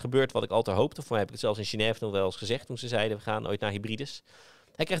Aventador, daar gebeurt wat ik altijd hoopte. Voor mij heb ik het zelfs in Genève nog wel eens gezegd toen ze zeiden, we gaan ooit naar hybrides.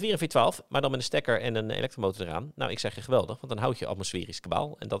 Hij krijgt weer een V12, maar dan met een stekker en een elektromotor eraan. Nou, ik zeg je geweldig, want dan houd je atmosferisch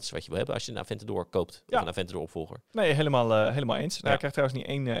kabaal. En dat is wat je wil hebben als je een Aventador koopt. Of een Aventador opvolger. Nee, helemaal eens. Hij krijgt trouwens niet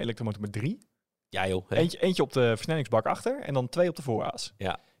 1 elektromotor, maar 3. Ja joh. Eentje op de versnellingsbak achter en dan 2 op de vooraas.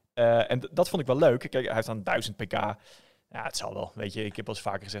 Ja. En dat vond ik wel leuk. Kijk, hij heeft dan 1000 pk. Ja, het zal wel. Weet je, ik heb al eens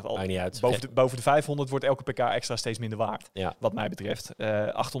vaker gezegd, niet uit. Boven de 500 wordt elke pk extra steeds minder waard. Ja. Wat mij betreft.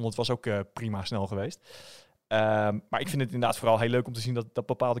 800 was ook prima snel geweest. Maar ik vind het inderdaad vooral heel leuk om te zien dat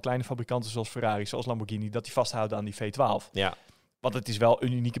bepaalde kleine fabrikanten zoals Ferrari, zoals Lamborghini, dat die vasthouden aan die V12. Ja. Want het is wel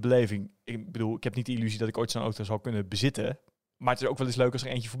een unieke beleving. Ik bedoel, ik heb niet de illusie dat ik ooit zo'n auto zou kunnen bezitten. Maar het is ook wel eens leuk als er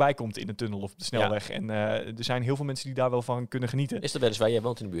eentje voorbij komt in een tunnel of op de snelweg. Ja. En er zijn heel veel mensen die daar wel van kunnen genieten. Is dat wel eens waar jij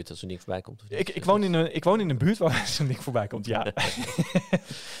woont in de buurt dat zo'n ding voorbij komt? Ik woon in een buurt waar zo'n ding voorbij komt, ja.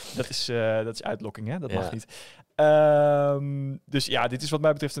 Dat is uitlokking, hè? Dat mag niet. Dus ja, dit is wat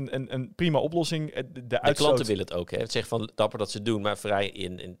mij betreft een prima oplossing. De klanten willen het ook, hè? Het zegt van dapper dat ze het doen, maar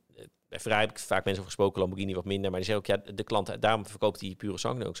bij Ferrari heb ik vaak mensen over gesproken, Lamborghini wat minder. Maar die zeggen ook, ja, de klanten, daarom verkoopt die Pure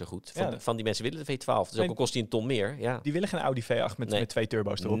Sang ook zo goed. Van die mensen willen de V12. Dus ook al kost die een ton meer. Ja. Die willen geen Audi V8 met 2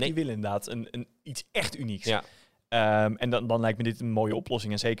 turbo's erop. Nee. Die willen inderdaad iets echt unieks. Ja. En dan lijkt me dit een mooie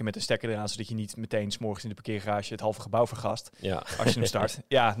oplossing. En zeker met een stekker eraan, zodat je niet meteen 's morgens in de parkeergarage het halve gebouw vergast. Ja. Als je hem start.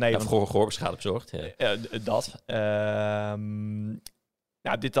 Ja, nee. Gehoorbeschade bezorgd. Ja. Dat.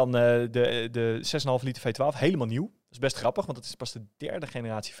 Nou, dit dan de 6,5 liter V12. Helemaal nieuw. Dat is best grappig, want het is pas de 3e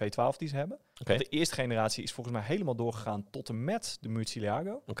generatie V12 die ze hebben. Okay. De eerste generatie is volgens mij helemaal doorgegaan tot en met de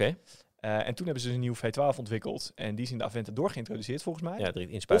Murcielago. Oké. En toen hebben ze een nieuw V12 ontwikkeld. En die is in de Aventador geïntroduceerd, volgens mij. Ja, 3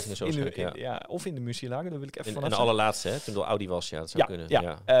 inspuitingen zo. Of in de Murcielago, daar wil ik even vanaf. En de allerlaatste, hè? Toen door Audi was, ja, dat zou kunnen.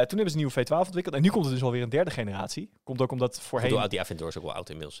 Ja. Toen hebben ze een nieuwe V12 ontwikkeld. En nu komt het dus alweer een 3e generatie. Komt ook omdat voorheen... Door die Aventador is ook wel oud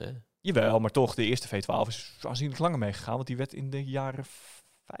inmiddels, hè? Jawel, maar toch, de eerste V12 is aanzienlijk langer meegegaan. Want die werd in de jaren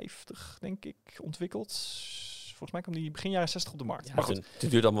 50, denk ik, ontwikkeld. Volgens mij kwam die begin jaren 60 op de markt. Ja, maar goed.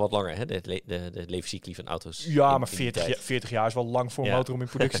 Het duurt allemaal wat langer, hè? De levenscycli van auto's. Ja, maar 40 jaar is wel lang voor een motor om in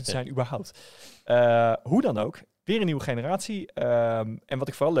productie te zijn, überhaupt. Hoe dan ook, weer een nieuwe generatie. En wat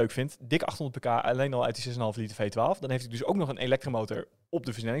ik vooral leuk vind, dik 800 pk, alleen al uit die 6,5 liter V12. Dan heeft hij dus ook nog een elektromotor op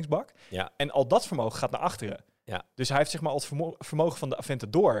de versnellingsbak. Ja. En al dat vermogen gaat naar achteren. Ja. Dus hij heeft zeg maar al het vermogen van de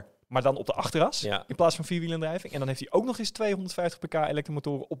Aventador, maar dan op de achteras, in plaats van vierwielaandrijving. En dan heeft hij ook nog eens 250 pk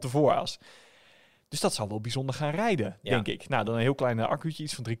elektromotoren op de vooras. Dus dat zal wel bijzonder gaan rijden, denk ik. Nou, dan een heel klein accuutje,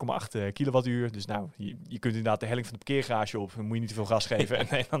 iets van 3,8 kilowattuur. Dus nou, je kunt inderdaad de helling van de parkeergarage op. Dan moet je niet te veel gas geven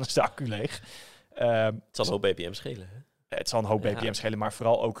en dan is de accu leeg. Het zal een hoop BPM schelen, hè? Het zal een hoop BPM schelen, maar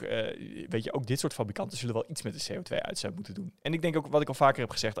vooral ook, weet je, ook dit soort fabrikanten zullen wel iets met de CO2-uitstoot moeten doen. En ik denk ook, wat ik al vaker heb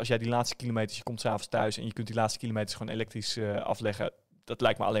gezegd, als jij die laatste kilometers, je komt 's avonds thuis en je kunt die laatste kilometers gewoon elektrisch afleggen, dat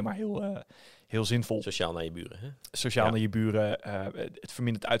lijkt me alleen maar heel zinvol. Sociaal naar je buren, hè? Sociaal naar je buren. Het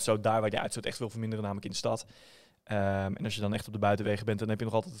vermindert uitstoot daar waar je uitstoot echt wil verminderen, namelijk in de stad. En als je dan echt op de buitenwegen bent, dan heb je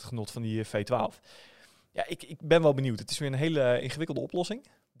nog altijd het genot van die V12. Ja, ik ben wel benieuwd. Het is weer een hele ingewikkelde oplossing,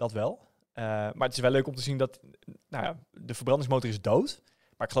 dat wel. Maar het is wel leuk om te zien dat de verbrandingsmotor is dood.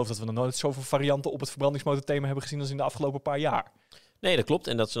 Maar ik geloof dat we nog nooit zoveel varianten op het verbrandingsmotorthema hebben gezien als in de afgelopen paar jaar. Nee, dat klopt.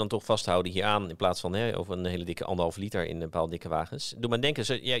 En dat ze dan toch vasthouden hieraan in plaats van over een hele dikke 1,5 liter in een bepaalde dikke wagens. Doe maar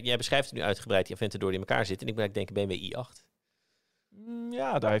denken, jij beschrijft het nu uitgebreid, die Aventador die in elkaar zitten. En ik blijf denken BMW i8.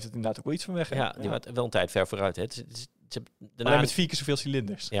 Ja, daar heeft het inderdaad ook wel iets van weg. Ja, die was wel een tijd ver vooruit. Hè. Alleen met 4 keer zoveel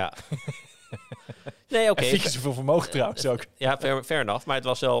cilinders. Ja. Nee, oké. En 4 keer zoveel vermogen trouwens ook. Ja, fair enough. Maar het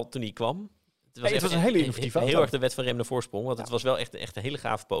was wel, toen die kwam... Het was een hele innovatieve auto. Heel erg de wet van rem naar voorsprong. Want het was wel echt een hele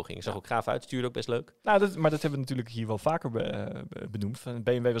gave poging. Ik zag ook gaaf uit. Stuurde ook best leuk. Nou, maar dat hebben we natuurlijk hier wel vaker benoemd.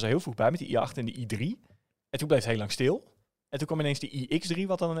 BMW was er heel vroeg bij met de i8 en de i3. En toen bleef het heel lang stil. En toen kwam ineens de iX3,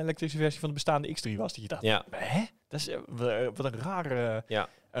 wat dan een elektrische versie van de bestaande X3 was. Dat je dacht, hè? Dat is wat een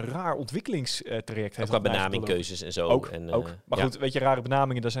raar ontwikkelingstraject. Ook qua benamingkeuzes en zo. Ook. Maar ja. goed, weet je, rare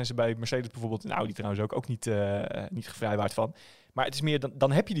benamingen, daar zijn ze bij Mercedes bijvoorbeeld en Audi trouwens ook niet gevrijwaard van. Maar het is meer,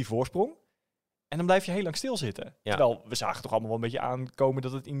 dan heb je die voorsprong. En dan blijf je heel lang stilzitten. Ja. Terwijl we zagen toch allemaal wel een beetje aankomen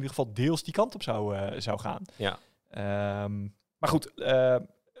dat het in ieder geval deels die kant op zou gaan. Ja. Maar goed,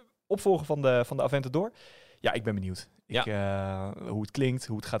 opvolger van de Aventador. Ja, ik ben benieuwd. Hoe het klinkt,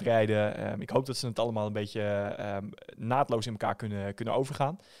 hoe het gaat rijden. Ik hoop dat ze het allemaal een beetje naadloos in elkaar kunnen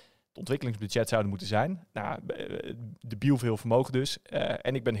overgaan. Het ontwikkelingsbudget zou er moeten zijn. Nou, de biel veel vermogen dus.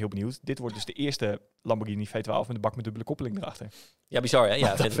 En ik ben heel benieuwd. Dit wordt dus de eerste Lamborghini V12 met een bak met dubbele koppeling erachter. Ja, bizar hè?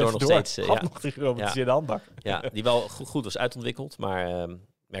 Ja, Aventador nog steeds. Nog de gerobotiseerde handbak. Ja, die wel goed was uitontwikkeld, maar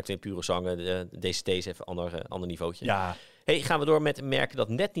merkte in pure zangen. DCT is even ander niveautje. Ja. Hey, gaan we door met een merk dat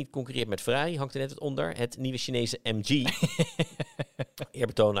net niet concurreert met Ferrari. Hangt er net het onder. Het nieuwe Chinese MG.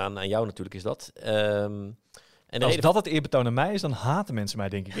 Eerbetoon aan jou natuurlijk is dat. En als dat het eerbetoon aan mij is, dan haten mensen mij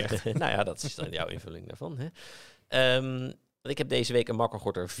denk ik echt. Nou ja, dat is dan jouw invulling daarvan. Hè? Ik heb deze week een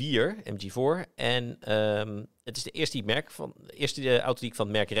Makkergorter 4, MG4. En het is de eerste auto die ik van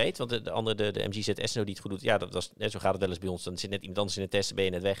het merk reed. Want de andere, de MG ZS, die het goed doet. Ja, zo gaat het wel eens bij ons. Dan zit net iemand anders in de test, ben je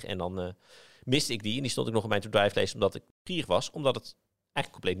net weg. En dan miste ik die. En die stond ik nog op mijn to-drive lijst omdat ik gierig was. Omdat het eigenlijk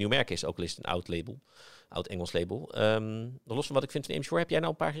een compleet nieuw merk is. Ook al is het een oud label. Oud Engels label. Los van wat ik vind van de MG4, heb jij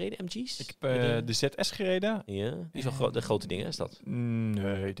nou een paar gereden, MG's? Ik heb de ZS gereden. Ja, die is wel de grote dingen, is dat?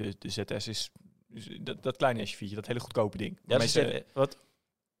 Nee, de ZS is... Dat kleine SUV'tje, dat hele goedkope ding. Ja, wat?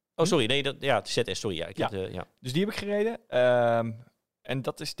 Oh, sorry. Nee, de ZS, sorry. Ja, Dus die heb ik gereden. En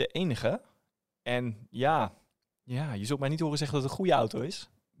dat is de enige. En ja, je zult mij niet horen zeggen dat het een goede auto is.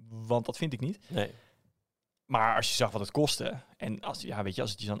 Want dat vind ik niet. Nee. Maar als je zag wat het kostte. En als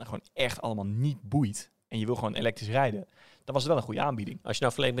het je dan gewoon echt allemaal niet boeit. En je wil gewoon elektrisch rijden. Dan was het wel een goede aanbieding. Als je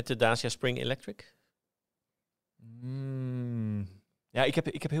nou vergelijkt met de Dacia Spring Electric? Ja, ik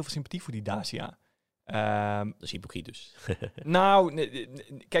heb heel veel sympathie voor die Dacia. Dat is hypocriet dus. Nou,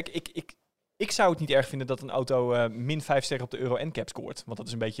 kijk, ik zou het niet erg vinden dat een auto min 5 sterren op de Euro NCAP scoort. Want dat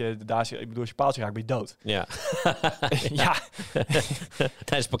is een beetje de Dacia. Ik bedoel, als je paaltje raakt, ben je dood. Ja. Ja.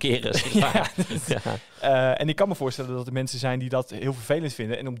 Tijdens parkeren. En ik kan me voorstellen dat er mensen zijn die dat heel vervelend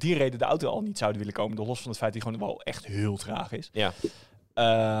vinden. En om die reden de auto al niet zouden willen komen. Door los van het feit dat die gewoon wel echt heel traag is.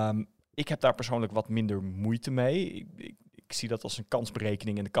 Ja. Ik heb daar persoonlijk wat minder moeite mee. Ik zie dat als een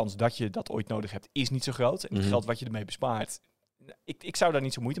kansberekening. En de kans dat je dat ooit nodig hebt, is niet zo groot. En het geld wat je ermee bespaart... Ik zou daar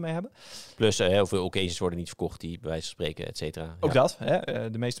niet zo moeite mee hebben. Plus heel veel occasions worden niet verkocht, die bij wijze van spreken, et cetera. Ook dat. Hè?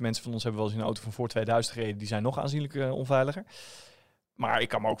 De meeste mensen van ons hebben wel eens een auto van voor 2000 gereden. Die zijn nog aanzienlijk onveiliger. Maar ik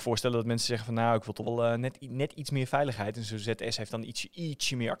kan me ook voorstellen dat mensen zeggen van... nou, ik wil toch wel net iets meer veiligheid. En zo'n ZS heeft dan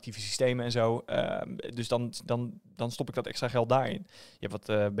ietsje meer actieve systemen en zo. Dus dan stop ik dat extra geld daarin. Je hebt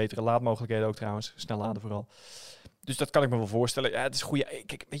wat betere laadmogelijkheden ook trouwens. Snel laden vooral. Dus dat kan ik me wel voorstellen. Ja, het is goede...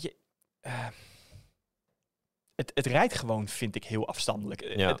 Kijk, weet je... Het rijdt gewoon, vind ik, heel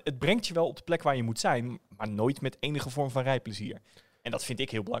afstandelijk. Ja. Het brengt je wel op de plek waar je moet zijn, maar nooit met enige vorm van rijplezier. En dat vind ik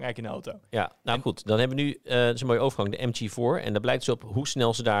heel belangrijk in de auto. Ja, nou goed. Dan hebben we nu, dat is een mooie overgang, de MG4. En dat blijkt dus op hoe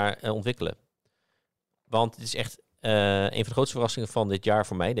snel ze daar ontwikkelen. Want het is echt een van de grootste verrassingen van dit jaar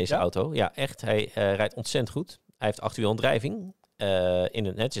voor mij, deze auto. Ja, echt. Hij rijdt ontzettend goed. Hij heeft 8-wielaandrijving.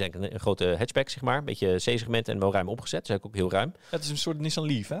 Het is eigenlijk een grote hatchback, zeg maar. Een beetje C-segment en wel ruim opgezet. Dus eigenlijk ook heel ruim. Het is een soort Nissan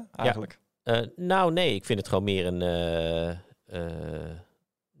Leaf, hè, eigenlijk. Ja. Nee, ik vind het gewoon meer een...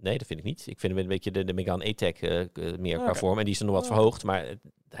 nee, dat vind ik niet. Ik vind hem een beetje de Megane E-Tech meer qua vorm. En die is dan nog wat verhoogd, maar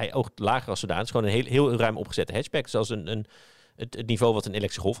hij oogt lager als zodanig. Het is gewoon een heel ruim opgezette hatchback. Zoals het niveau wat een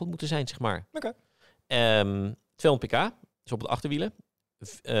elektrische Golf had moeten zijn, zeg maar. Oké. 200 pk, dus op de achterwielen.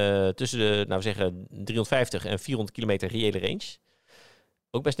 Tussen de, nou we zeggen, 350 en 400 kilometer reële range.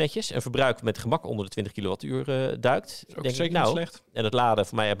 Ook best netjes. Een verbruik met gemak onder de 20 kilowattuur duikt. Ook denk zeker niet slecht. En het laden,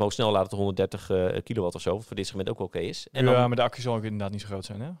 voor mij heb ik ook snel laden tot 130 kilowatt of zo. Wat voor dit segment ook oké is. En ja, maar de accu zal ook inderdaad niet zo groot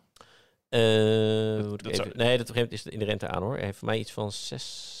zijn, hè? Nee, dat is in de rente aan, hoor. Hij heeft voor mij iets van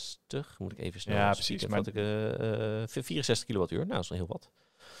 60. Moet ik even snel. Ja, precies. Maar 64 kilowattuur. Nou, dat is wel heel wat.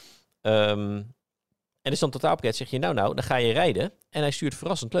 En is dan totaalpakket, zeg je nou, dan ga je rijden. En hij stuurt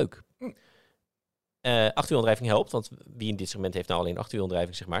verrassend leuk. Achterwielaandrijving helpt, want wie in dit segment heeft nou alleen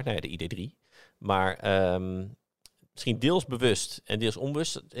achterwielaandrijving, zeg maar. Nou ja, de ID3. Maar misschien deels bewust en deels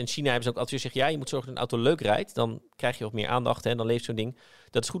onbewust. In China hebben ze ook altijd gezegd, ja, je moet zorgen dat een auto leuk rijdt. Dan krijg je wat meer aandacht en dan leeft zo'n ding.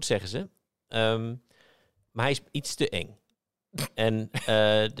 Dat is goed, zeggen ze. Maar hij is iets te eng. En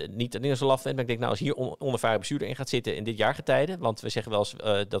niet alleen als een laf vent, maar ik denk, nou, als hier onervaren bestuurder in gaat zitten in dit jaargetijde, want we zeggen wel eens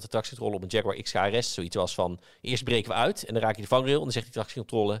dat de tractiecontrole op een Jaguar XKRS zoiets was van, eerst breken we uit en dan raak je de vangrail en dan zegt die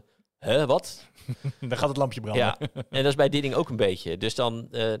tractiecontrole, wat? Dan gaat het lampje branden. Ja, en dat is bij dit ding ook een beetje. Dus dan,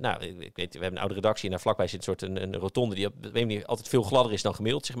 ik weet, we hebben een oude redactie en daar vlakbij zit een soort een rotonde die op een manier altijd veel gladder is dan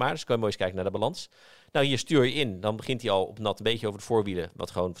gemiddeld, zeg maar. Dus kan je mooi eens kijken naar de balans. Nou, hier stuur je in, dan begint hij al op nat een beetje over de voorwielen,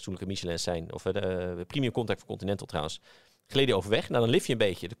 wat gewoon fatsoenlijke Michelins zijn, of de premium contact voor Continental trouwens. Gleden overweg, nou dan lift je een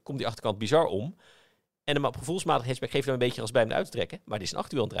beetje, dan komt die achterkant bizar om. En dan op gevoelsmatig hatchback geeft hem een beetje als bij hem uit te trekken. Maar dit is een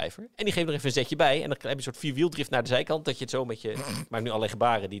achterwielaandrijver. En die geeft er even een zetje bij. En dan heb je een soort vierwieldrift naar de zijkant. Dat je het zo met je... Ik maak nu allerlei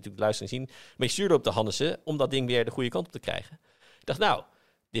gebaren die natuurlijk luisteren en zien. Maar je stuurde op de Hannessen om dat ding weer de goede kant op te krijgen. Ik dacht, nou,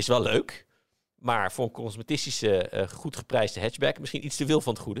 dit is wel leuk. Maar voor een cosmetische, goed geprijsde hatchback misschien iets te veel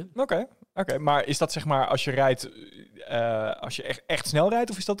van het goede. Oké, maar is dat zeg maar als je rijdt, als je echt snel rijdt?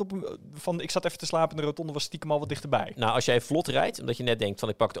 Of is dat ik zat even te slapen en de rotonde was stiekem al wat dichterbij? Nou, als jij vlot rijdt, omdat je net denkt van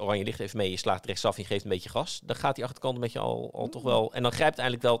ik pak de oranje licht even mee, je slaagt rechtsaf en je geeft een beetje gas, dan gaat die achterkant een beetje al toch wel... En dan grijpt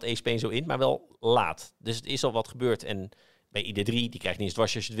eigenlijk wel het ESP zo in, maar wel laat. Dus het is al wat gebeurd en... Bij ID3, die krijg je niet eens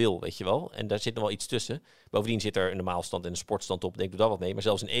dwars als je het wil, weet je wel. En daar zit nog wel iets tussen. Bovendien zit er een normaalstand en een sportstand op. Denk, doe daar wat mee. Maar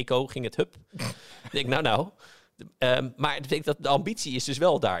zelfs in eco ging het hup. Denk, nou. Maar het betekent dat de ambitie is dus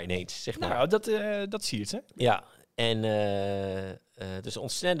wel daar ineens, zeg maar. Nou, dat zie je het, hè? Ja, en dus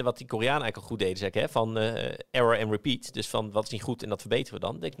ontzettend wat die Koreanen eigenlijk al goed deden, zeg ik, hè, van error and repeat. Dus van wat is niet goed en dat verbeteren we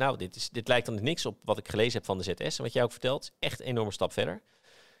dan. Denk, nou, dit lijkt dan niks op wat ik gelezen heb van de ZS. En wat jij ook vertelt, echt een enorme stap verder.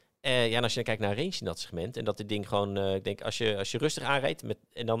 En als je dan kijkt naar range in dat segment en dat dit ding gewoon, ik denk als je rustig aanrijdt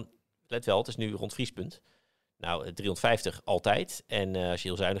en dan, let wel, het is nu rond vriespunt. Nou, 350 altijd. En als je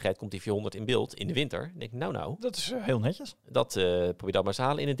heel zuinig rijdt, komt die 400 in beeld in de winter. Dan denk ik, nou. Dat is heel netjes. Dat probeer dat maar eens te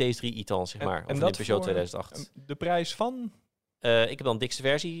halen in een DS3 e-tron, zeg maar. En of dat een Peugeot 2008. De prijs van? Ik heb dan de dikste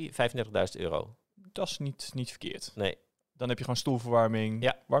versie, €35.000. Dat is niet verkeerd. Nee. Dan heb je gewoon stoelverwarming,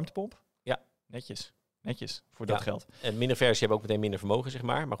 ja. Warmtepomp? Ja. Netjes, voor dat geld. En minder versies hebben ook meteen minder vermogen, zeg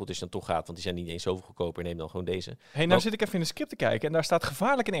maar. Maar goed, als je dan toch gaat, want die zijn niet eens zoveel goedkoper, neem dan gewoon deze. Nou zit ik even in de script te kijken en daar staat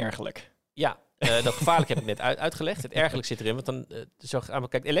gevaarlijk en ergerlijk. Ja, dat gevaarlijk heb ik net uitgelegd. Het ergerlijk zit erin, want dan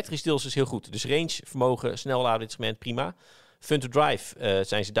kijk, elektrisch deel is dus heel goed. Dus range, vermogen, snel laden, dit segment, prima. Fun to drive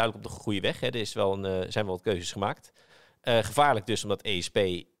zijn ze duidelijk op de goede weg. Hè. Er is wel zijn wel wat keuzes gemaakt. Gevaarlijk dus, omdat ESP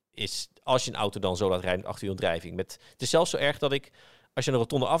is, als je een auto dan zo laat rijden met achterwielaandrijving. Het is zelfs zo erg dat als je een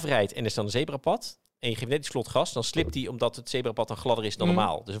rotonde afrijdt en er is dan een zebrapad en je geeft net iets vlot gas, dan slipt die omdat het zebrapad dan gladder is dan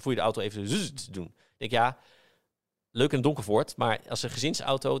normaal. Dus dan voel je de auto even doen. Ik denk, ja, leuk en Donkervoort, maar als een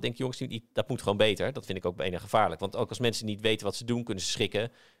gezinsauto, denk je, jongens, dat moet gewoon beter. Dat vind ik ook bijna gevaarlijk. Want ook als mensen niet weten wat ze doen, kunnen ze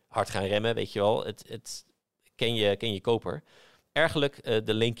schrikken, hard gaan remmen, weet je wel. Ken je koper. Ergerlijk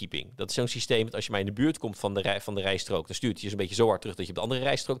de lanekeeping. Dat is zo'n systeem dat als je maar in de buurt komt van de rijstrook, dan stuurt hij je een beetje zo hard terug dat je op de andere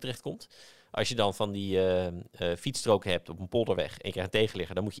rijstrook terechtkomt. Als je dan van die fietsstroken hebt op een polderweg en je krijgt een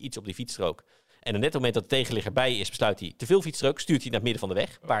tegenligger, dan moet je iets op die fietsstrook. En net op het moment dat de tegenligger bij is, besluit hij te veel fietsstrook, stuurt hij naar het midden van de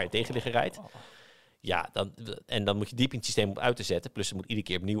weg, waar het tegenligger rijdt. Ja, dan moet je diep in het systeem op uit te zetten. Plus het moet iedere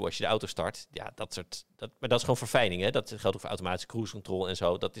keer opnieuw als je de auto start. Ja, maar dat is gewoon verfijning, hè? Dat geldt ook voor automatische cruise control en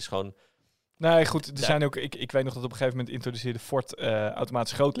zo. Dat is gewoon... Nee, goed. Zijn ook, ik weet nog dat op een gegeven moment introduceerde Ford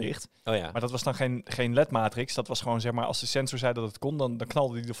automatisch grootlicht. Oh ja. Maar dat was dan geen LED-matrix. Dat was gewoon, zeg maar, als de sensor zei dat het kon, dan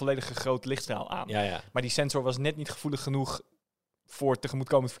knalde hij de volledige grote lichtstraal aan. Ja. Maar die sensor was net niet gevoelig genoeg voor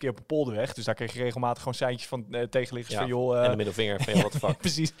tegemoetkomend verkeer op een polderweg. Dus daar kreeg je regelmatig gewoon seintjes van tegenliggers van, joh... en de middelvinger van, wat de fuck.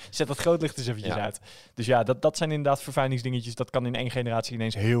 Precies. Zet dat grootlicht eens eventjes uit. Dus ja, dat zijn inderdaad verfijningsdingetjes. Dat kan in 1 generatie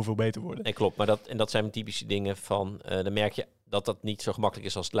ineens heel veel beter worden. Nee, klopt. Maar dat zijn typische dingen van... dan merk je dat niet zo gemakkelijk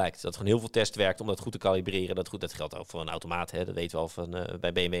is als het lijkt. Dat gewoon heel veel test werkt om dat goed te kalibreren. Dat geldt ook voor een automaat. Hè. Dat weten we al van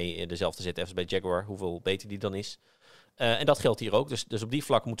bij BMW dezelfde ZF als bij Jaguar. Hoeveel beter die dan is. En dat geldt hier ook. Dus op die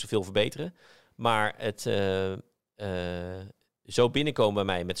vlak moet ze veel verbeteren. Maar het... zo binnenkomen bij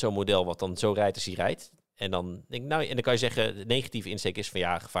mij met zo'n model wat dan zo rijdt als hij rijdt. En dan kan je zeggen, de negatieve insteek is van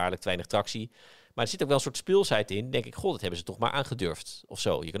ja, gevaarlijk, te weinig tractie. Maar er zit ook wel een soort speelsheid in. Denk ik, god, dat hebben ze toch maar aangedurfd of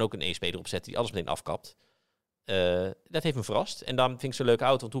zo. Je kan ook een ESP erop zetten die alles meteen afkapt. Dat heeft me verrast. En dan vind ik zo'n leuke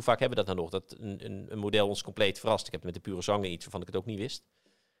auto, want hoe vaak hebben we dat dan nog? Dat een model ons compleet verrast. Ik heb met de pure zangen iets waarvan ik het ook niet wist.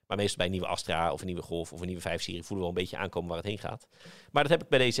 Maar meestal bij een nieuwe Astra of een nieuwe Golf of een nieuwe 5-serie voelen we wel een beetje aankomen waar het heen gaat. Maar dat heb ik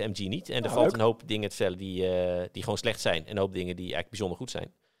bij deze MG niet. En er valt een hoop dingen te vertellen die gewoon slecht zijn. En een hoop dingen die eigenlijk bijzonder goed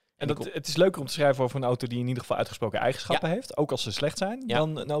zijn. En het is leuker om te schrijven over een auto die in ieder geval uitgesproken eigenschappen heeft, ook als ze slecht zijn,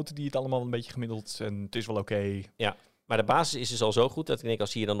 dan een auto die het allemaal een beetje gemiddeld en het is wel oké. Ja, maar de basis is dus al zo goed dat ik denk,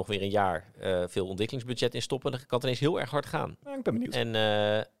 als hier dan nog weer een jaar veel ontwikkelingsbudget in stoppen, dan kan het ineens heel erg hard gaan. Nou, ik ben benieuwd.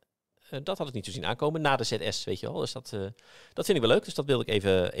 En dat had ik niet zo zien aankomen na de ZS, weet je wel. Dus dat vind ik wel leuk, dus dat wilde ik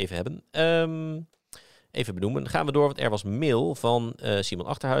even hebben. Even benoemen. Dan gaan we door, want er was mail van Simon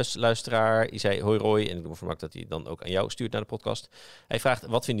Achterhuis, luisteraar. Die zei, hoi Roy, en ik doe me vermaakt dat hij dan ook aan jou stuurt naar de podcast. Hij vraagt,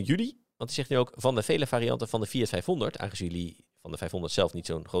 wat vinden jullie? Want hij zegt nu ook, van de vele varianten van de Fiat 500, aangezien jullie van de 500 zelf niet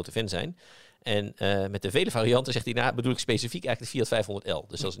zo'n grote fan zijn. En met de vele varianten, zegt hij, bedoel ik specifiek eigenlijk de Fiat 500L.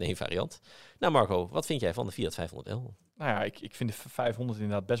 Dus dat is een één variant. Nou Marco, wat vind jij van de Fiat 500L? Nou ja, ik vind de 500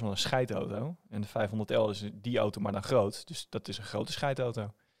 inderdaad best wel een scheidauto. En de 500L is die auto maar dan groot. Dus dat is een grote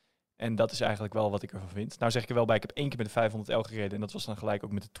scheidauto. En dat is eigenlijk wel wat ik ervan vind. Nou zeg ik er wel bij, ik heb 1 keer met de 500L gereden. En dat was dan gelijk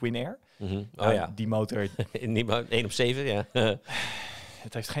ook met de Twin Air. Mm-hmm. Die motor... 1 op 7, ja.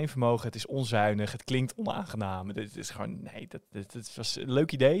 Het heeft geen vermogen, het is onzuinig, het klinkt onaangenaam. Het is gewoon, nee, het was een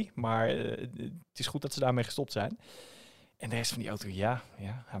leuk idee. Maar het is goed dat ze daarmee gestopt zijn. En de rest van die auto, ja,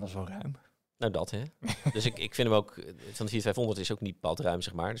 hij was wel ruim. Nou, dat hè. Dus ik vind hem ook, van de Fiat 500 is ook niet bepaald ruim,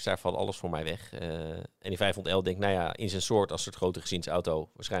 zeg maar. Dus daar valt alles voor mij weg. En die 500L denk ik, nou ja, in zijn soort als soort grote gezinsauto,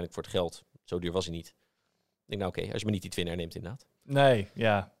 waarschijnlijk voor het geld. Zo duur was hij niet. Ik denk, nou oké, als je me niet die Twin Air neemt inderdaad. Nee,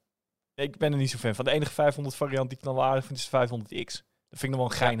 ja. Ik ben er niet zo fan van. De enige 500 variant die ik dan wel aardig vind, is de 500X. Dat vind ik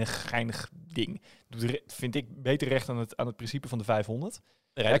nog wel een geinig ding. Vind ik beter recht aan het principe van de 500.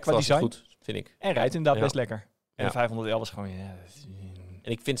 Rijdt qua design goed, vind ik. En rijdt inderdaad best lekker. En Ja. de 500L was gewoon...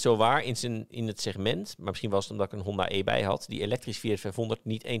 En ik vind het zo waar in het segment, maar misschien was het omdat ik een Honda E bij had, die elektrische Fiat 500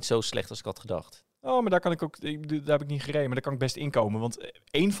 niet eens zo slecht als ik had gedacht. Oh, maar daar kan ik ook... Daar heb ik niet gereden, maar daar kan ik best inkomen. Want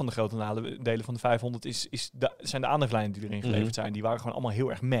één van de grote nadelen van de 500 zijn de aandrijflijnen die erin geleverd zijn. Die waren gewoon allemaal heel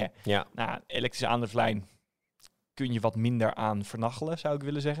erg meh. Ja. Nou, elektrische aandrijflijn kun je wat minder aan vernachelen, zou ik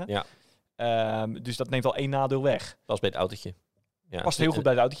willen zeggen. Ja. Dus dat neemt al één nadeel weg. Pas bij het autootje. Ja. Past heel goed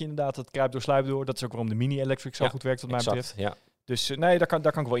bij het autootje inderdaad. Dat kruipt door sluip door. Dat is ook waarom de mini-electric zo goed werkt wat mij betreft. Ja. Dus nee, daar kan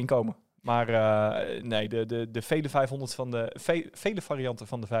ik wel inkomen. Maar nee, de vele 500 van vele varianten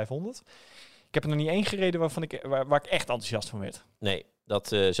van de 500. Ik heb er nog niet één gereden waar ik echt enthousiast van werd. Nee, dat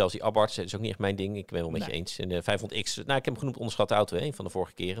zelfs die Abarth is ook niet echt mijn ding. Ik ben wel met je eens. En de 500X, nou ik heb hem genoemd onderschatte auto, een van de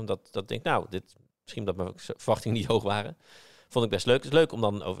vorige keren. Dat denk nou, misschien dat mijn verwachtingen niet hoog waren. Vond ik best leuk. Het is leuk om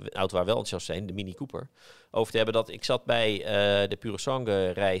dan over een auto waar wel enthousiast zijn, de Mini Cooper, over te hebben. Dat ik zat bij de Pure Sangue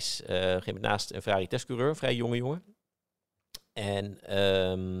reis, naast een Ferrari testcoureur, een vrij jonge jongen. En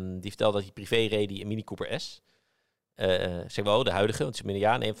die vertelde dat hij privé reed die een Mini Cooper S. Zeg wel, de huidige, want van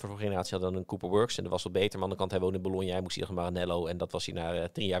de vorige generatie hadden een Cooper Works en dat was wat beter. Maar aan de kant, hij woonde in Bologna, hij moest hier nog maar een Maranello. En dat was hij na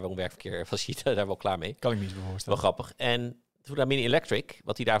 10 jaar wel werkverkeer, was hij daar wel klaar mee. Kan ik me niet zo voorstellen. Wel grappig. En toen daar Mini Electric,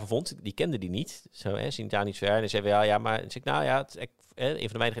 wat hij daarvan vond, die kende die niet. Zo, zien daar niet zo ver. En hij zei, ja, maar ik zeg, nou ja, het is een van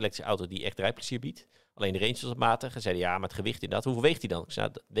de weinige elektrische auto's die echt rijplezier biedt. Alleen de range was wat matig. En zei, ja, maar het gewicht inderdaad. Hoeveel weegt hij dan? Ik zei,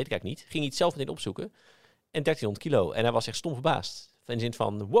 dat weet ik eigenlijk niet. Ging hij het zelf meteen opzoeken. En 1300 kilo. En hij was echt stom verbaasd. In de zin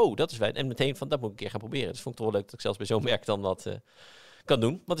van, wow, dat is wijd. En meteen van, dat moet ik een keer gaan proberen. Dus vond ik toch wel leuk dat ik zelfs bij zo'n merk dan wat kan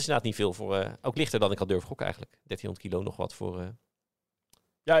doen. Want het is inderdaad niet veel voor... ook lichter dan ik had durven gokken eigenlijk. 1300 kilo nog wat voor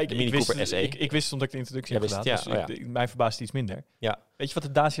de Mini Cooper SE. Ik wist omdat ik de introductie heb gedaan. Ja, dus mij verbaast het iets minder. Ja. Weet je wat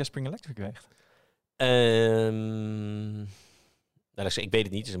de Dacia Spring Electric weegt? Nou, ik weet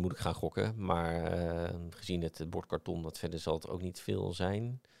het niet, dus dan moet ik gaan gokken. Maar gezien het bordkarton, dat verder zal het ook niet veel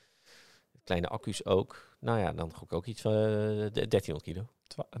zijn. Kleine accu's ook. Nou ja, dan gok ik ook iets van 1300 kilo.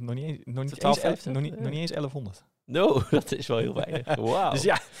 Nog niet eens 1100. No, dat is wel heel weinig. Wauw. Dus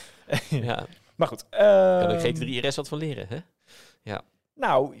ja. Ja. Maar goed. Kan ik GT3 RS wat van leren, hè? Ja.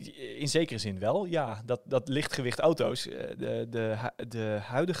 Nou, in zekere zin wel. Ja, dat lichtgewicht auto's. De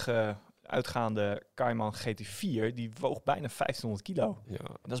huidige uitgaande Cayman GT4, die woog bijna 1500 kilo. Ja.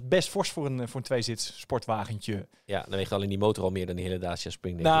 Dat is best fors voor een tweezits sportwagentje. Ja, dan weegt alleen die motor al meer dan die hele Dacia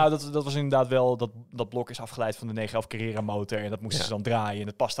Spring. Nou, dat was inderdaad wel... Dat blok is afgeleid van de 911 Carrera motor. En dat moesten ze dan draaien. En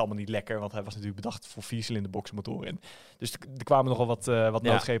dat past allemaal niet lekker. Want hij was natuurlijk bedacht voor 4-cilinder boxermotoren. Dus er kwamen nogal wat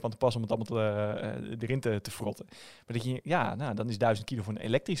noodgrepen aan te passen... om het allemaal erin te frotten. Maar dan is 1000 kilo voor een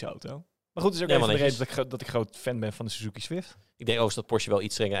elektrische auto. Maar goed, het is ook een van de reden dat ik groot fan ben van de Suzuki Swift. Ik denk overigens dat Porsche wel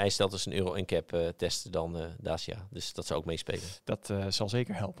iets strenger eist stelt als een Euro NCAP testen dan Dacia. Dus dat zou ook meespelen. Dat zal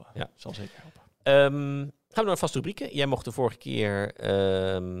zeker helpen. Ja. Zal zeker helpen. Gaan we naar een vaste rubrieken. Jij mocht de vorige keer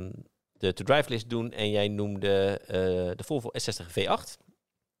de to-drive list doen en jij noemde de Volvo S60 V8.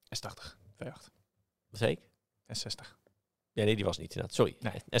 S80 V8. Wat zei ik? S60. Ja, nee, die was niet inderdaad. Sorry.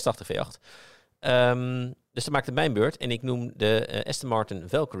 Nee. S80 V8. Dus dat maakte mijn beurt. En ik noem de Aston Martin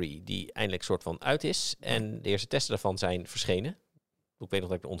Valkyrie, die eindelijk soort van uit is. En de eerste testen daarvan zijn verschenen. Ik weet nog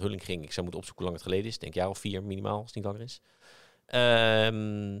dat ik de onthulling ging. Ik zou moeten opzoeken hoe lang het geleden is. Ik denk een jaar of 4 minimaal, als het niet langer is.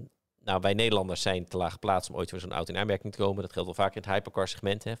 Nou, wij Nederlanders zijn te laag geplaatst om ooit voor zo'n auto in aanmerking te komen. Dat geldt wel vaker in het hypercar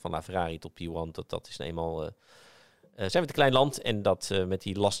segment, hè, van Ferrari tot P1. Dat is eenmaal... zijn we te klein land en met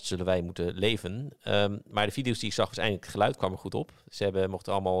die last zullen wij moeten leven. Maar de video's die ik zag, was eindelijk het geluid kwam er goed op. Ze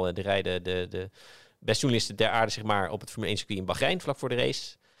mochten allemaal de beste journalisten der aarde, zeg maar, op het Formule 1 circuit in Bahrein, vlak voor de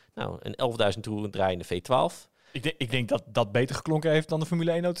race. Nou, een 11.000 roerend draaiende V12. Ik denk dat dat beter geklonken heeft dan de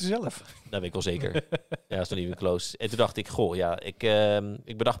Formule 1 auto zelf. Dat weet ik wel zeker. Ja, dat is nog niet even close. En toen dacht ik, goh, ja, ik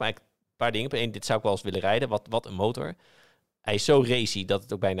bedacht me eigenlijk een paar dingen. Eén, dit zou ik wel eens willen rijden. Wat een motor. Hij is zo racy dat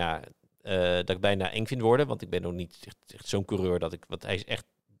het ook bijna... dat ik bijna eng vind worden, want ik ben nog niet echt zo'n coureur want hij is echt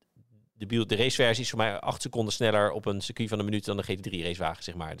de raceversie is voor mij 8 seconden sneller op een circuit van een minuut dan een GT3 racewagen,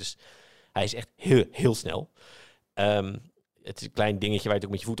 zeg maar. Dus hij is echt heel, heel snel. Het is een klein dingetje waar je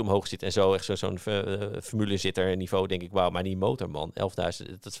ook met je voet omhoog zit en zo, echt zo'n formule zitter niveau, denk ik, wauw, maar die motor, man, 11.000,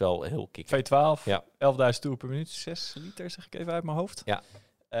 dat is wel heel kick. V12, ja. 11.000 toer per minuut, 6 liter, zeg ik even uit mijn hoofd. Ja.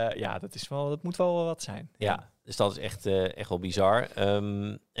 Ja, dat moet wel wat zijn. Ja, dus dat is echt wel bizar.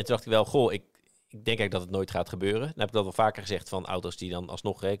 En toen dacht ik wel, goh, ik denk eigenlijk dat het nooit gaat gebeuren. Dan heb ik dat wel vaker gezegd van auto's die dan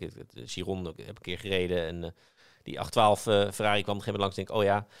alsnog... de Chiron heb ik een keer gereden en die 812 Ferrari kwam er geen langs. Denk ik, oh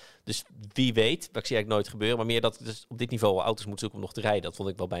ja, dus wie weet. Maar ik zie eigenlijk nooit gebeuren. Maar meer dat ik dus op dit niveau auto's moet zoeken om nog te rijden. Dat vond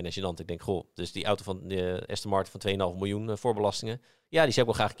ik wel bijna gênant. Ik denk, goh, dus die auto van de Aston Martin van 2,5 miljoen voorbelastingen. Ja, die zou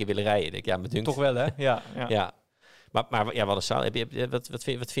ik wel graag een keer willen rijden. Ik denk, ja, me dunkt. Toch wel, hè? Ja. Maar ja, wat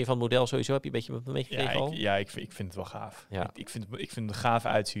vind je van het model sowieso? Heb je een beetje meegekregen al? Ik vind het wel gaaf. Ja. Ik vind het er gaaf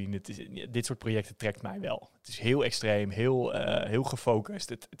uitzien. Dit soort projecten trekt mij wel. Het is heel extreem, heel gefocust.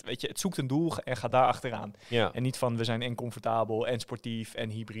 Het zoekt een doel en gaat daar achteraan. Ja. En niet van, we zijn en comfortabel en sportief en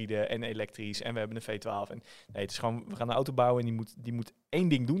hybride en elektrisch en we hebben een V12. Nee, het is gewoon, we gaan een auto bouwen en die moet één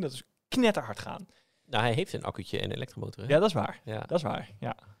ding doen. Dat is knetterhard gaan. Nou, hij heeft een accu'tje en een elektromotor. Hè? Ja, dat is waar. Ja. Dat is waar,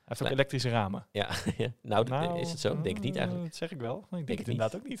 ja. Hij heeft ook elektrische ramen. Ja, nou, is het zo? Denk ik niet eigenlijk. Dat zeg ik wel. Ik denk het niet.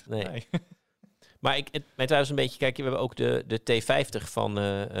 inderdaad ook niet. Nee. Maar mij trouwens een beetje... Kijk, we hebben ook de T50 van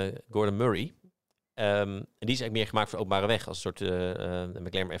Gordon Murray. En die is eigenlijk meer gemaakt voor openbare weg. Als een soort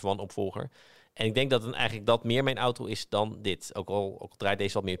McLaren F1 opvolger. En ik denk dat dan eigenlijk dat meer mijn auto is dan dit. Ook al draait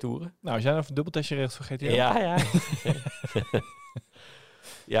deze wat meer toeren. Nou, als jij nog een dubbeltestje regelt voor GTO. Ja.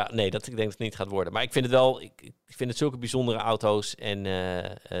 Ja, nee, ik denk dat het niet gaat worden. Maar ik vind het wel, ik vind het zulke bijzondere auto's en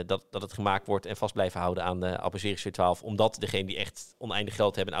dat het gemaakt wordt en vast blijven houden aan de Apeseries V12. Omdat degene die echt oneindig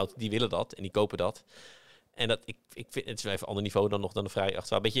geld hebben, een auto, die willen dat en die kopen dat. En dat ik vind het is wel even een ander niveau dan de Ferrari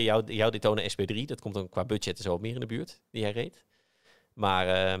 812. Beetje jouw Daytona SP3, dat komt dan qua budget en zo wat meer in de buurt die hij reed.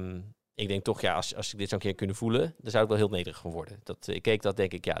 Maar ik denk toch, ja, als ik dit zo'n keer kunnen voelen, dan zou ik wel heel nederig van worden. Ik keek dat,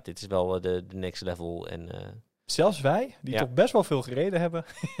 denk ik, ja, dit is wel de next level en... Zelfs wij, die toch best wel veel gereden hebben,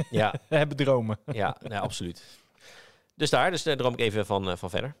 hebben dromen. Ja, absoluut. Dus daar droom ik even van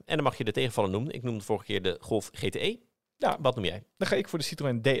verder. En dan mag je de tegenvaller noemen. Ik noemde de vorige keer de Golf GTE. Ja, wat noem jij? Dan ga ik voor de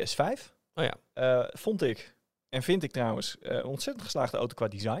Citroën DS5. Oh ja. Vond ik, en vind ik trouwens, een ontzettend geslaagde auto qua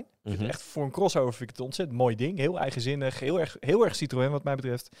design. Mm-hmm. Echt voor een crossover vind ik het een ontzettend mooi ding. Heel eigenzinnig, heel erg Citroën wat mij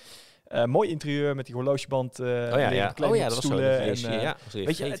betreft. Mooi interieur met die horlogeband. Dat was zo.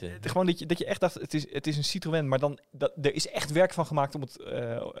 Weet je, gewoon dat je echt dacht, het is een Citroën, maar dan er is echt werk van gemaakt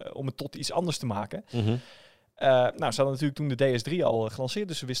om het tot iets anders te maken. Mm-hmm. Nou, ze hadden natuurlijk toen de DS3 al gelanceerd,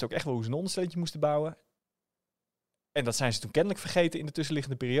 dus ze wisten ook echt wel hoe ze een onderstelletje moesten bouwen. En dat zijn ze toen kennelijk vergeten in de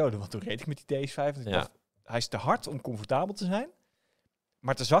tussenliggende periode, want toen reed ik met die DS5 en ik dacht, hij is te hard om comfortabel te zijn,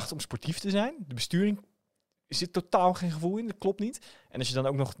 maar te zacht om sportief te zijn. De besturing er zit totaal geen gevoel in, dat klopt niet. En als je dan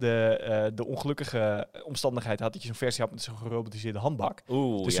ook nog de ongelukkige omstandigheid had dat je zo'n versie had met zo'n gerobotiseerde handbak.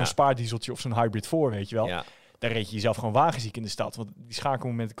 Dus zo'n spaardieseltje of zo'n hybrid voor, weet je wel. Ja. Daar reed je jezelf gewoon wagenziek in de stad. Want die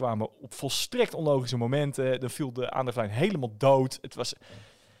schakelmomenten kwamen op volstrekt onlogische momenten. Dan viel de aandrijflijn helemaal dood. Het was...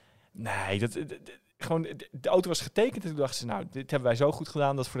 Nee, gewoon, de auto was getekend en toen dachten ze, nou, dit hebben wij zo goed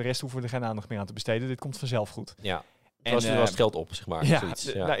gedaan dat voor de rest hoeven we er geen aandacht meer aan te besteden. Dit komt vanzelf goed. Ja. En was het geld op, zeg maar. Ja,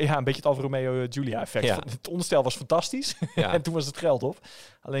 een beetje het Alfa Romeo Giulia effect. Ja. Het onderstel was fantastisch. Ja. En toen was het geld op.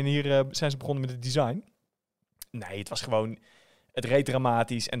 Alleen hier zijn ze begonnen met het design. Nee, het was gewoon... Het reed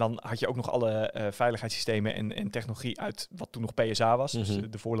dramatisch. En dan had je ook nog alle veiligheidssystemen en technologie uit wat toen nog PSA was. Mm-hmm. Dus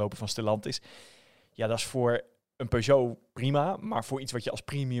de voorloper van Stellantis. Ja, dat is voor een Peugeot prima. Maar voor iets wat je als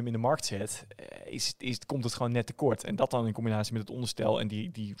premium in de markt zet, komt het gewoon net tekort. En dat dan in combinatie met het onderstel en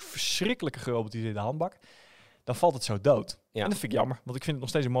die verschrikkelijke gerobotiseerde handbak. Dan valt het zo dood. Ja. En dat vind ik jammer, want ik vind het nog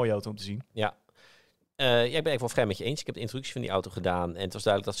steeds een mooie auto om te zien. Ja. Ik ben eigenlijk wel vrij met je eens. Ik heb de introductie van die auto gedaan en het was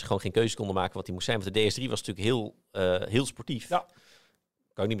duidelijk dat ze gewoon geen keuze konden maken wat die moest zijn. Want de DS3 was natuurlijk heel sportief. Ja.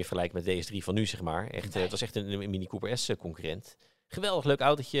 Kan ik niet meer vergelijken met de DS3 van nu, zeg maar. Echt, het was echt een Mini Cooper S concurrent. Geweldig leuk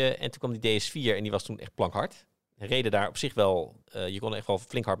autootje. En toen kwam die DS4 en die was toen echt plankhard. Reden daar op zich wel, je kon er echt wel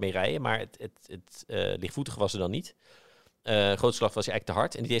flink hard mee rijden, maar het lichtvoetige was er dan niet. Grote slag was hij eigenlijk te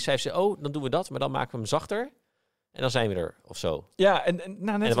hard. En die DS5 zei, dan doen we dat, maar dan maken we hem zachter. En dan zijn we er, of zo. Ja, en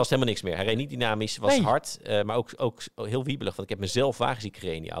er was helemaal niks meer. Hij reed niet dynamisch, was hard, maar ook heel wiebelig. Want ik heb mezelf wagenziek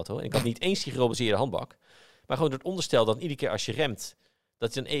gereden in die auto. En ik had niet eens die geroboseerde handbak. Maar gewoon door het onderstel dat iedere keer als je remt,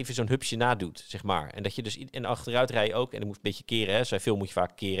 dat je dan even zo'n hupsje nadoet, zeg maar. En dat je dus en achteruit rijden ook. En dan moet een beetje keren. Hè. Zo veel moet je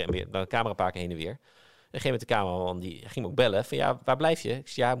vaak keren en weer dan de camera pakken heen en weer. En op een gegeven moment de cameraman, die ging me ook bellen. Van ja, waar blijf je? Ik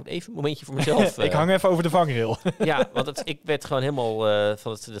zei, ja, ik moet even een momentje voor mezelf. Ik hang even over de vangrail. Ja, want ik werd gewoon helemaal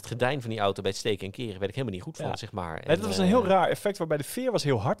van het gedijn van die auto bij het steken en keren werd ik helemaal niet goed van, zeg maar. En dat was een heel raar effect waarbij de veer was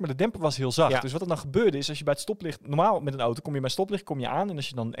heel hard, maar de demper was heel zacht. Ja. Dus wat er dan gebeurde is, als je bij het stoplicht, normaal met een auto kom je bij stoplicht, kom je aan. En als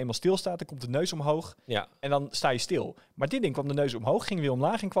je dan eenmaal stilstaat, dan komt de neus omhoog. Ja. En dan sta je stil. Maar dit ding kwam de neus omhoog, ging weer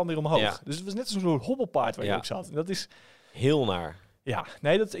omlaag en kwam weer omhoog. Ja. Dus het was net zo'n soort hobbelpaard waar je op zat. En dat is heel naar. Ja,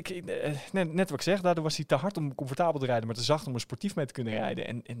 nee, net wat ik zeg, daardoor was hij te hard om comfortabel te rijden, maar te zacht om er sportief mee te kunnen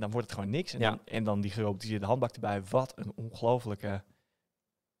rijden. En dan wordt het gewoon niks. En dan die gerobotiseerde handbak erbij. Wat een ongelofelijke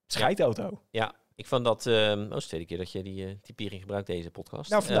scheidauto. Ja, ik vond dat... het is de tweede keer dat je die typering gebruikt, deze podcast.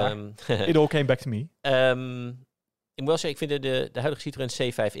 Nou, vandaag. It all came back to me. Ik moet wel zeggen, ik vind de huidige Citroën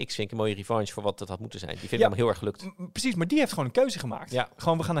C5X vind ik een mooie revanche voor wat dat had moeten zijn. Die vind ik helemaal heel erg gelukt. Precies, maar die heeft gewoon een keuze gemaakt. Ja.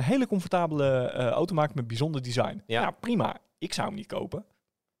 Gewoon, we gaan een hele comfortabele auto maken met bijzonder design. Ja, nou, prima. Ik zou hem niet kopen.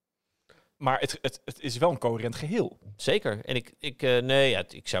 Maar het is wel een coherent geheel. Zeker. En ik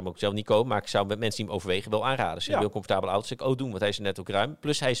zou hem ook zelf niet kopen, maar ik zou met mensen die hem overwegen wel aanraden. Als je een heel comfortabele auto zou ik doen, want hij is net ook ruim.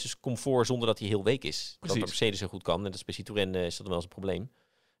 Plus hij is dus comfort zonder dat hij heel week is. Precies. Dat Mercedes zo goed kan. En dat is bij Citroën is dat wel eens een probleem.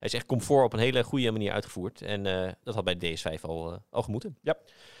 Hij is echt comfort op een hele goede manier uitgevoerd. En dat had bij de DS5 al gemoeten. Ja.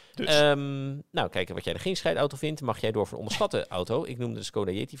 Dus. Nou, kijken wat jij de geen scheidauto vindt. Mag jij door voor een onderschatte auto. Ik noemde de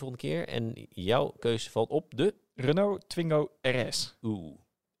Skoda Yeti volgende keer. En jouw keuze valt op de Renault Twingo RS. Oeh.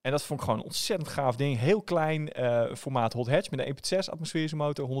 En dat vond ik gewoon een ontzettend gaaf ding. Heel klein formaat hot hatch met een 1.6 atmosferische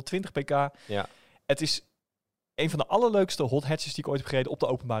motor, 120 pk. Ja. Het is een van de allerleukste hot hatches die ik ooit heb gereden op de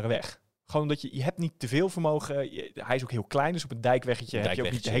openbare weg. Gewoon dat je hebt niet te veel vermogen. Hij is ook heel klein, dus op een dijkweggetje heb je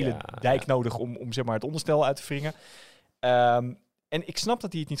ook niet de hele dijk nodig om zeg maar het onderstel uit te wringen. En ik snap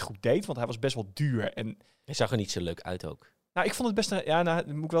dat hij het niet goed deed, want hij was best wel duur. En hij zag er niet zo leuk uit ook. Nou, ik vond het best...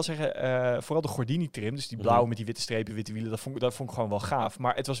 moet ik wel zeggen, vooral de Gordini-trim, dus die blauwe met die witte strepen, witte wielen, dat vond ik gewoon wel gaaf.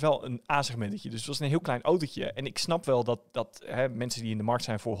 Maar het was wel een A-segmentetje, dus het was een heel klein autootje. En ik snap wel dat mensen die in de markt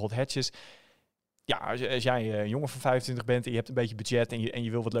zijn voor hot hatches... Ja, als jij een jongen van 25 bent en je hebt een beetje budget en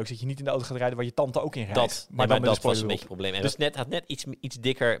je wil wat leuks, dat je niet in de auto gaat rijden waar je tante ook in rijdt. Maar dat was een beetje het probleem. En dus het had net iets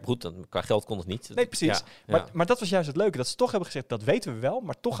dikker... Goed, dan, qua geld kon het niet. Nee, precies. Ja, maar dat was juist het leuke. Dat ze toch hebben gezegd, dat weten we wel,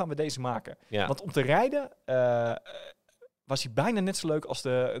 maar toch gaan we deze maken. Ja. Want om te rijden... was hij bijna net zo leuk als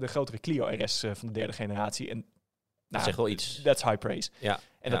de grotere Clio RS van de derde generatie. En dat zegt wel iets. That's high praise. Ja.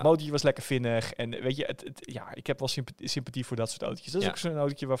 En dat motortje was lekker vinnig. En weet je, ik heb wel sympathie voor dat soort autootjes. Dat is ook zo'n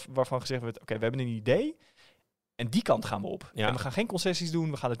autootje waarvan gezegd wordt, oké, we hebben een idee. En die kant gaan we op. Ja. En we gaan geen concessies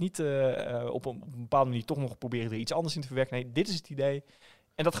doen. We gaan het niet op een bepaalde manier toch nog proberen er iets anders in te verwerken. Nee, dit is het idee.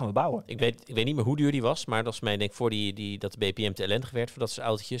 En dat gaan we bouwen. Ik weet niet meer hoe duur die was, maar dat is mij denk ik voor dat de BPM te ellendig werd voor dat soort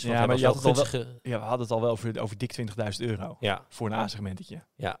autootjes. Ja, maar we hadden het al wel over dik €20.000 voor een A-segmentetje.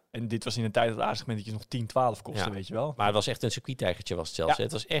 Ja. En dit was in een tijd dat A-segmentjes nog 10, 12 kostte, weet je wel. Maar het was echt een circuittijgertje was het zelfs. Ja.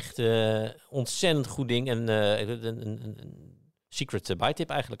 Het was echt ontzettend goed ding en een secret buy-tip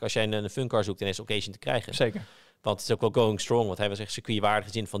eigenlijk. Als jij een funcar zoekt en is occasion te krijgen. Zeker. Want het is ook wel going strong, want hij was echt circuitwaardig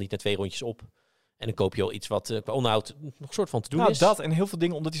in zin van niet naar 2 rondjes op. En dan koop je al iets wat qua onderhoud nog soort van te doen is. Dat en heel veel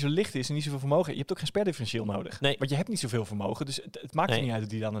dingen, omdat hij zo licht is en niet zoveel vermogen. Je hebt ook geen sperdifferentieel nodig. Nee. Want je hebt niet zoveel vermogen. Dus het maakt er niet uit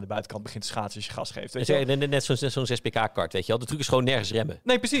dat hij dan aan de buitenkant begint te schaatsen als je gas geeft. Weet je net zo'n 6pk-kart, weet je wel. De truc is gewoon nergens remmen.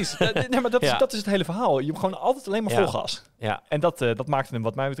 Nee, precies. Maar dat is het hele verhaal. Je hebt gewoon altijd alleen maar vol gas. Ja. En dat maakte hem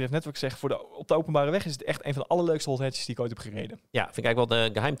wat mij betreft, net wat ik zeg, op de openbare weg is het echt een van de allerleukste hot hatches die ik ooit heb gereden. Ja, vind ik eigenlijk wel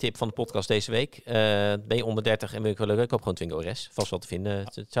de geheimtip van de podcast deze week. Ben je onder 30 en wil ik wel leuk, ik koop gewoon Twingo RS. Vast wel te vinden.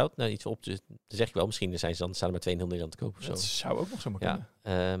 Het zou iets op, dan zeg je wel, misschien zijn ze dan staan er maar €200 te kopen of zo. Dat zou ook nog zo maar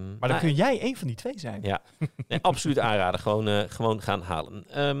kunnen. Maar dan kun jij een van die twee zijn. Ja, nee, absoluut aanraden. Gewoon gaan halen.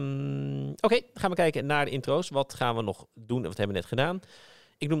 Oké, gaan we kijken naar de intro's. Wat gaan we nog doen? Wat hebben we net gedaan?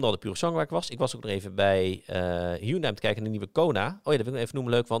 Ik noemde al de Pure Sang waar ik was. Ik was ook nog even bij Hyundai om te kijken naar de nieuwe Kona. Oh ja, dat wil ik even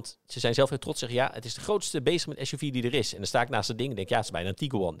noemen leuk, want ze zijn zelf heel trots. Zeggen, ja, het is de grootste bezig met SUV die er is. En dan sta ik naast dat ding en denk, ja, het is bijna een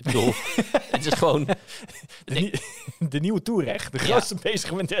Tiguan. Ik bedoel, het is gewoon... De nieuwe Touareg, de grootste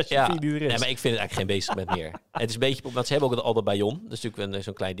bezig met SUV die er is. Nee, maar ik vind het eigenlijk geen bezigment meer. Het is een beetje, want ze hebben ook al de Bayon. Dat is natuurlijk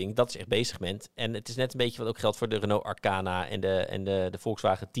zo'n klein ding. Dat is echt bezigment. En het is net een beetje wat ook geldt voor de Renault Arcana en de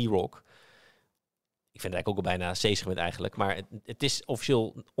Volkswagen T-Roc. Ik vind het eigenlijk ook al bijna C-segment eigenlijk. Maar het is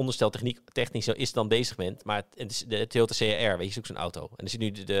officieel ondersteltechnisch zo is het dan B-segment. Maar het is de Toyota CHR, weet je, is ook zo'n auto. En er zit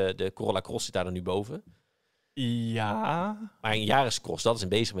nu de Corolla Cross zit daar dan nu boven. Ja. Maar een Yaris-cross, dat is een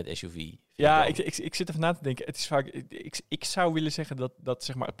bezig met SUV. Ja, ik zit even na te denken. Het is vaak, ik zou willen zeggen dat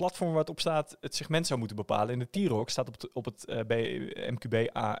zeg maar, het platform waar het op staat het segment zou moeten bepalen. En de T-Roc staat op het MQB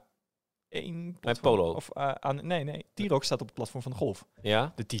A1 Bij Polo. Of, nee. T-Roc staat op het platform van de Golf.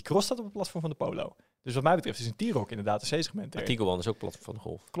 Ja? De T-Cross staat op het platform van de Polo. Dus wat mij betreft is een T-Roc inderdaad een C-segment. Maar Tiguan is ook platform van de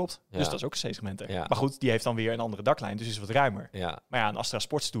Golf. Klopt. Ja. Dus dat is ook een C-segment. Ja. Maar goed, die heeft dan weer een andere daklijn, dus is wat ruimer. Ja. Maar ja, een Astra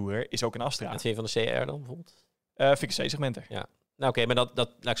Sportstourer is ook een Astra. Wat vind je van de CR dan bijvoorbeeld? Vind ik een C-segmenter. Ja. Nou oké, maar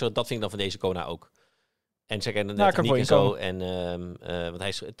dat vind ik dan van deze Kona ook. En zeker de Nou, techniek en zo. En,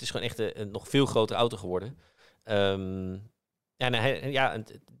 want het is gewoon echt een nog veel grotere auto geworden.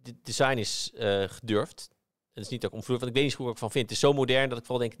 Het design is gedurfd. Het is niet ook omvloed, want ik weet niet hoe ik van vind. Het is zo modern dat ik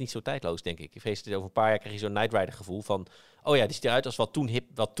vooral denk het niet zo tijdloos, denk ik. Ik vrees dat over een paar jaar krijg je zo'n Knight Rider gevoel van... Oh ja, die ziet eruit als wat toen hip,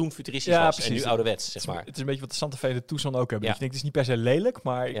 wat toen futuristisch was. Precies. En nu ouderwets, zeg maar. Het is een beetje wat de Santa Fe en de Tucson ook hebben. Ja. Dus je denkt, het is niet per se lelijk,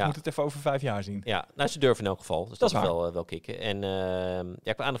 maar ik moet het even over 5 jaar zien. Ja, nou ze durven in elk geval. Dus dat is waar. wel kicken. En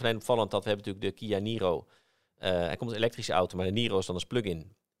qua aandacht alleen opvallend dat we hebben natuurlijk de Kia Niro. Hij komt als elektrische auto, maar de Niro is dan als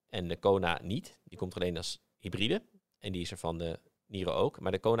plug-in. En de Kona niet. Die komt alleen als hybride. En die is er van de Niro ook.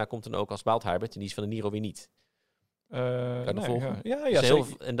 Maar de Kona komt dan ook als mild hybrid en die is van de Niro weer niet. Kan je volgen? Ja,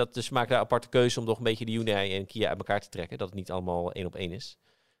 dus en dat dus maakt daar een aparte keuze om toch een beetje de Hyundai en Kia uit elkaar te trekken. Dat het niet allemaal 1 op 1 is.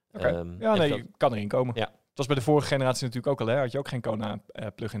 Okay. Je kan erin komen. Ja. Het was bij de vorige generatie natuurlijk ook al, hè? Had je ook geen Kona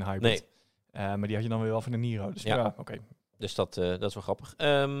plug-in hybrid. Nee. Maar die had je dan weer wel van de Niro. Dus ja, oké. Dus dat is wel grappig.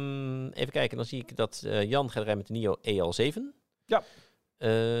 Even kijken, dan zie ik dat Jan gaat rijden met de NIO EL7. Ja.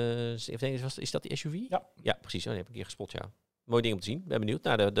 Even denken, is dat die SUV? Ja, precies. Die heb ik een keer gespot, ja. Mooi ding om te zien. Ben benieuwd.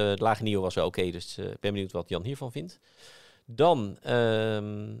 Nou, de lage NIO was wel oké, dus ben benieuwd wat Jan hiervan vindt. Dan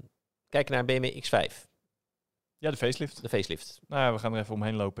kijken naar een BMW X5. Ja, de facelift. De facelift. Nou ja, we gaan er even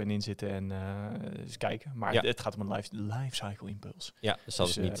omheen lopen en inzitten en eens kijken. Maar het gaat om een lifecycle impuls. Ja, dus dat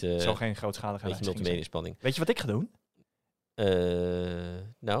is niet... het zal geen grootschalige multimedia spanning. Weet je wat ik ga doen?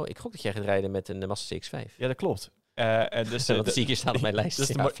 Nou, ik gok dat jij gaat rijden met een Mazda CX-5. Ja, dat klopt. Dus, dat zie ik hier staan op mijn lijst. Dat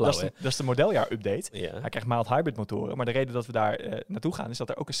is de modeljaar-update. Ja. Hij krijgt mild hybrid motoren. Maar de reden dat we daar naartoe gaan is dat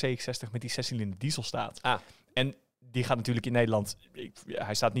er ook een CX-60 met die 6-cilinder diesel staat. Ah. En die gaat natuurlijk in Nederland...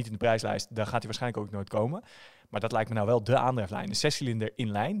 hij staat niet in de prijslijst. Daar gaat hij waarschijnlijk ook nooit komen. Maar dat lijkt me nou wel de aandrijflijn. Een 6-cilinder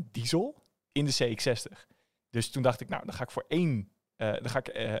inlijn, diesel, in de CX-60. Dus toen dacht ik, nou, dan ga ik voor één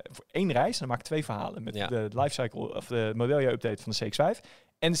reis. En dan maak ik 2 verhalen. Met de lifecycle of de modeljaar-update van de CX-5.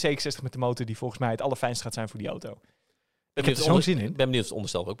 En de CX-60 met de motor die volgens mij het allerfijnst gaat zijn voor die auto. Ik heb er zo'n zin in. Ik ben benieuwd of het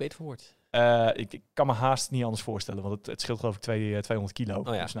onderstel ook beter voor wordt. Ik kan me haast niet anders voorstellen, want het scheelt geloof ik 200 kilo.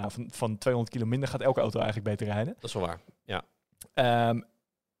 Oh ja. Dus nou, van 200 kilo minder gaat elke auto eigenlijk beter rijden. Dat is wel waar, ja.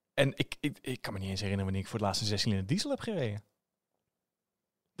 En ik kan me niet eens herinneren wanneer ik voor het laatst een 6-cilinder diesel heb gereden.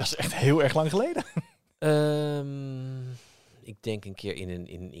 Dat is echt heel erg lang geleden. Ik denk een keer in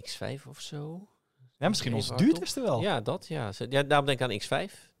een X5 of zo. Ja, misschien onze duurteste wel. Ja, dat ja. Daarom denk ik aan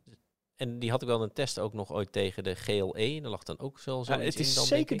X5. En die had ik wel een test ook nog ooit tegen de GLE. En daar lag dan ook zo het is in dan,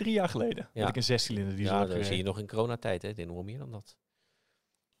 zeker 3 jaar geleden dat ik een 6-cilinder diesel heb gereden. Zie je nog in coronatijd, hè? Ik denk nog wel meer dan dat.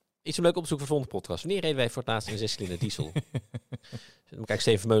 Iets om leuk op te zoeken voor de volgende podcast. Wanneer reden wij voor het laatst een 6-cilinder diesel? Dan kijk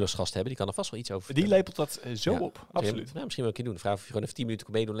Steven Meulers gast hebben. Die kan er vast wel iets over vertellen. Die lepelt dat zo op. Absoluut. Misschien wel een keer doen. Vraag of je gewoon even 10 minuten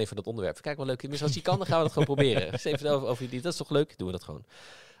kan meedoen alleen voor dat onderwerp. Kijk wel leuk. Misschien als hij kan, dan gaan we dat gewoon proberen. Even over die. Dat is toch leuk? Doen we dat gewoon.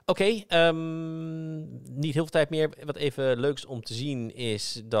 Oké, niet heel veel tijd meer. Wat even leuks om te zien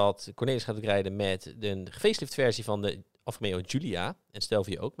is dat Cornelis gaat rijden met de gefacelift versie van de Alfa Romeo Giulia. En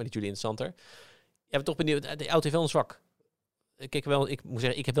Stelvio ook, maar die Giulia interessanter. Ja, ben toch benieuwd. De auto heeft wel een zwak. Ik moet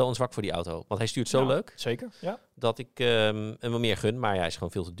zeggen, ik heb wel een zwak voor die auto. Want hij stuurt zo leuk. Zeker, ja. Dat ik hem wel meer gun. Maar hij is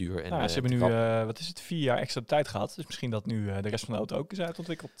gewoon veel te duur. En, ze hebben nu, 4 jaar extra tijd gehad. Dus misschien dat nu de rest van de auto ook is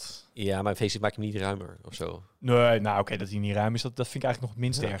uitontwikkeld. Ja, maar facelift maakt hem niet ruimer of zo. Nee, nou oké, dat hij niet ruim is, dat vind ik eigenlijk nog het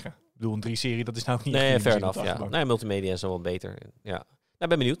minst erger. Ik bedoel, een 3-serie, dat is nou ook niet... Nee, fair enough, ja. Nee, multimedia is wel beter. Ja. Nou,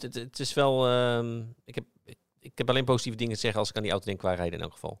 ben benieuwd. Het is wel... Ik heb alleen positieve dingen te zeggen als ik aan die auto denk qua rijden in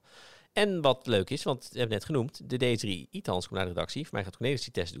elk geval. En wat leuk is, want we hebben net genoemd, de D3 e-trans komt naar de redactie. Voor mij gaat Cornelis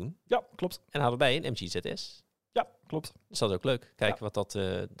die test doen. Ja, klopt. En halen we bij een MG ZS. Ja, klopt. Dus dat is ook leuk. Kijken wat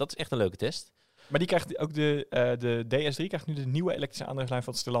dat is echt een leuke test. Maar die krijgt ook de DS3 krijgt nu de nieuwe elektrische aandrijflijn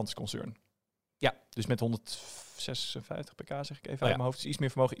van het Stellantis concern. Ja. Dus met 156 pk zeg ik even uit mijn hoofd. Dus iets meer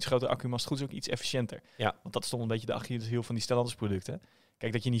vermogen, iets grotere accu, maar het goed is ook iets efficiënter. Ja. Want dat is toch een beetje de Achilleshiel van die Stellantis producten.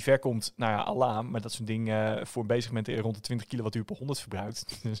 Kijk, dat je niet ver komt, nou ja, Allah, maar dat zo'n ding voor een bezig moment rond de 20 kilowattuur per 100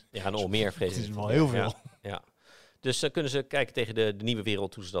 verbruikt. Ja, nog meer, vrees ik. Dat is wel heel veel. Ja. Dus kunnen ze kijken tegen de nieuwe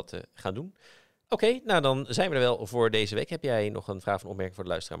wereld hoe ze dat gaan doen. Oké, nou dan zijn we er wel voor deze week. Heb jij nog een vraag of een opmerking voor de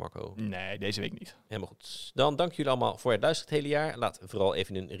luisteraar, Marco? Nee, deze week niet. Helemaal goed. Dan dank jullie allemaal voor het luisteren het hele jaar. Laat vooral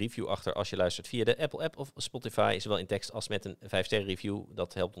even een review achter als je luistert via de Apple-app of Spotify. Zowel in tekst als met een 5-sterren review.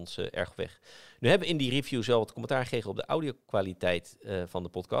 Dat helpt ons erg op weg. Nu hebben we in die reviews wel wat commentaar gekregen op de audio-kwaliteit van de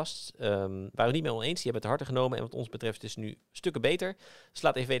podcast. Waren we niet mee oneens. Die hebben het te harte genomen. En wat ons betreft is het nu stukken beter. Dus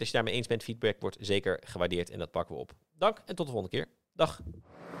laat even weten als je daarmee eens bent. Feedback wordt zeker gewaardeerd en dat pakken we op. Dank en tot de volgende keer. Dag.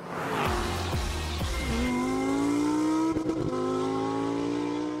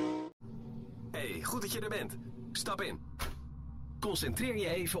 Hey, goed dat je er bent. Stap in. Concentreer je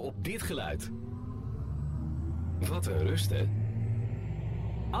even op dit geluid. Wat een rust, hè?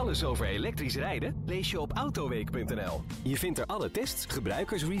 Alles over elektrisch rijden lees je op autoweek.nl. Je vindt er alle tests,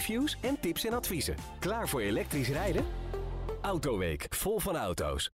 gebruikersreviews en tips en adviezen. Klaar voor elektrisch rijden? Autoweek, vol van auto's.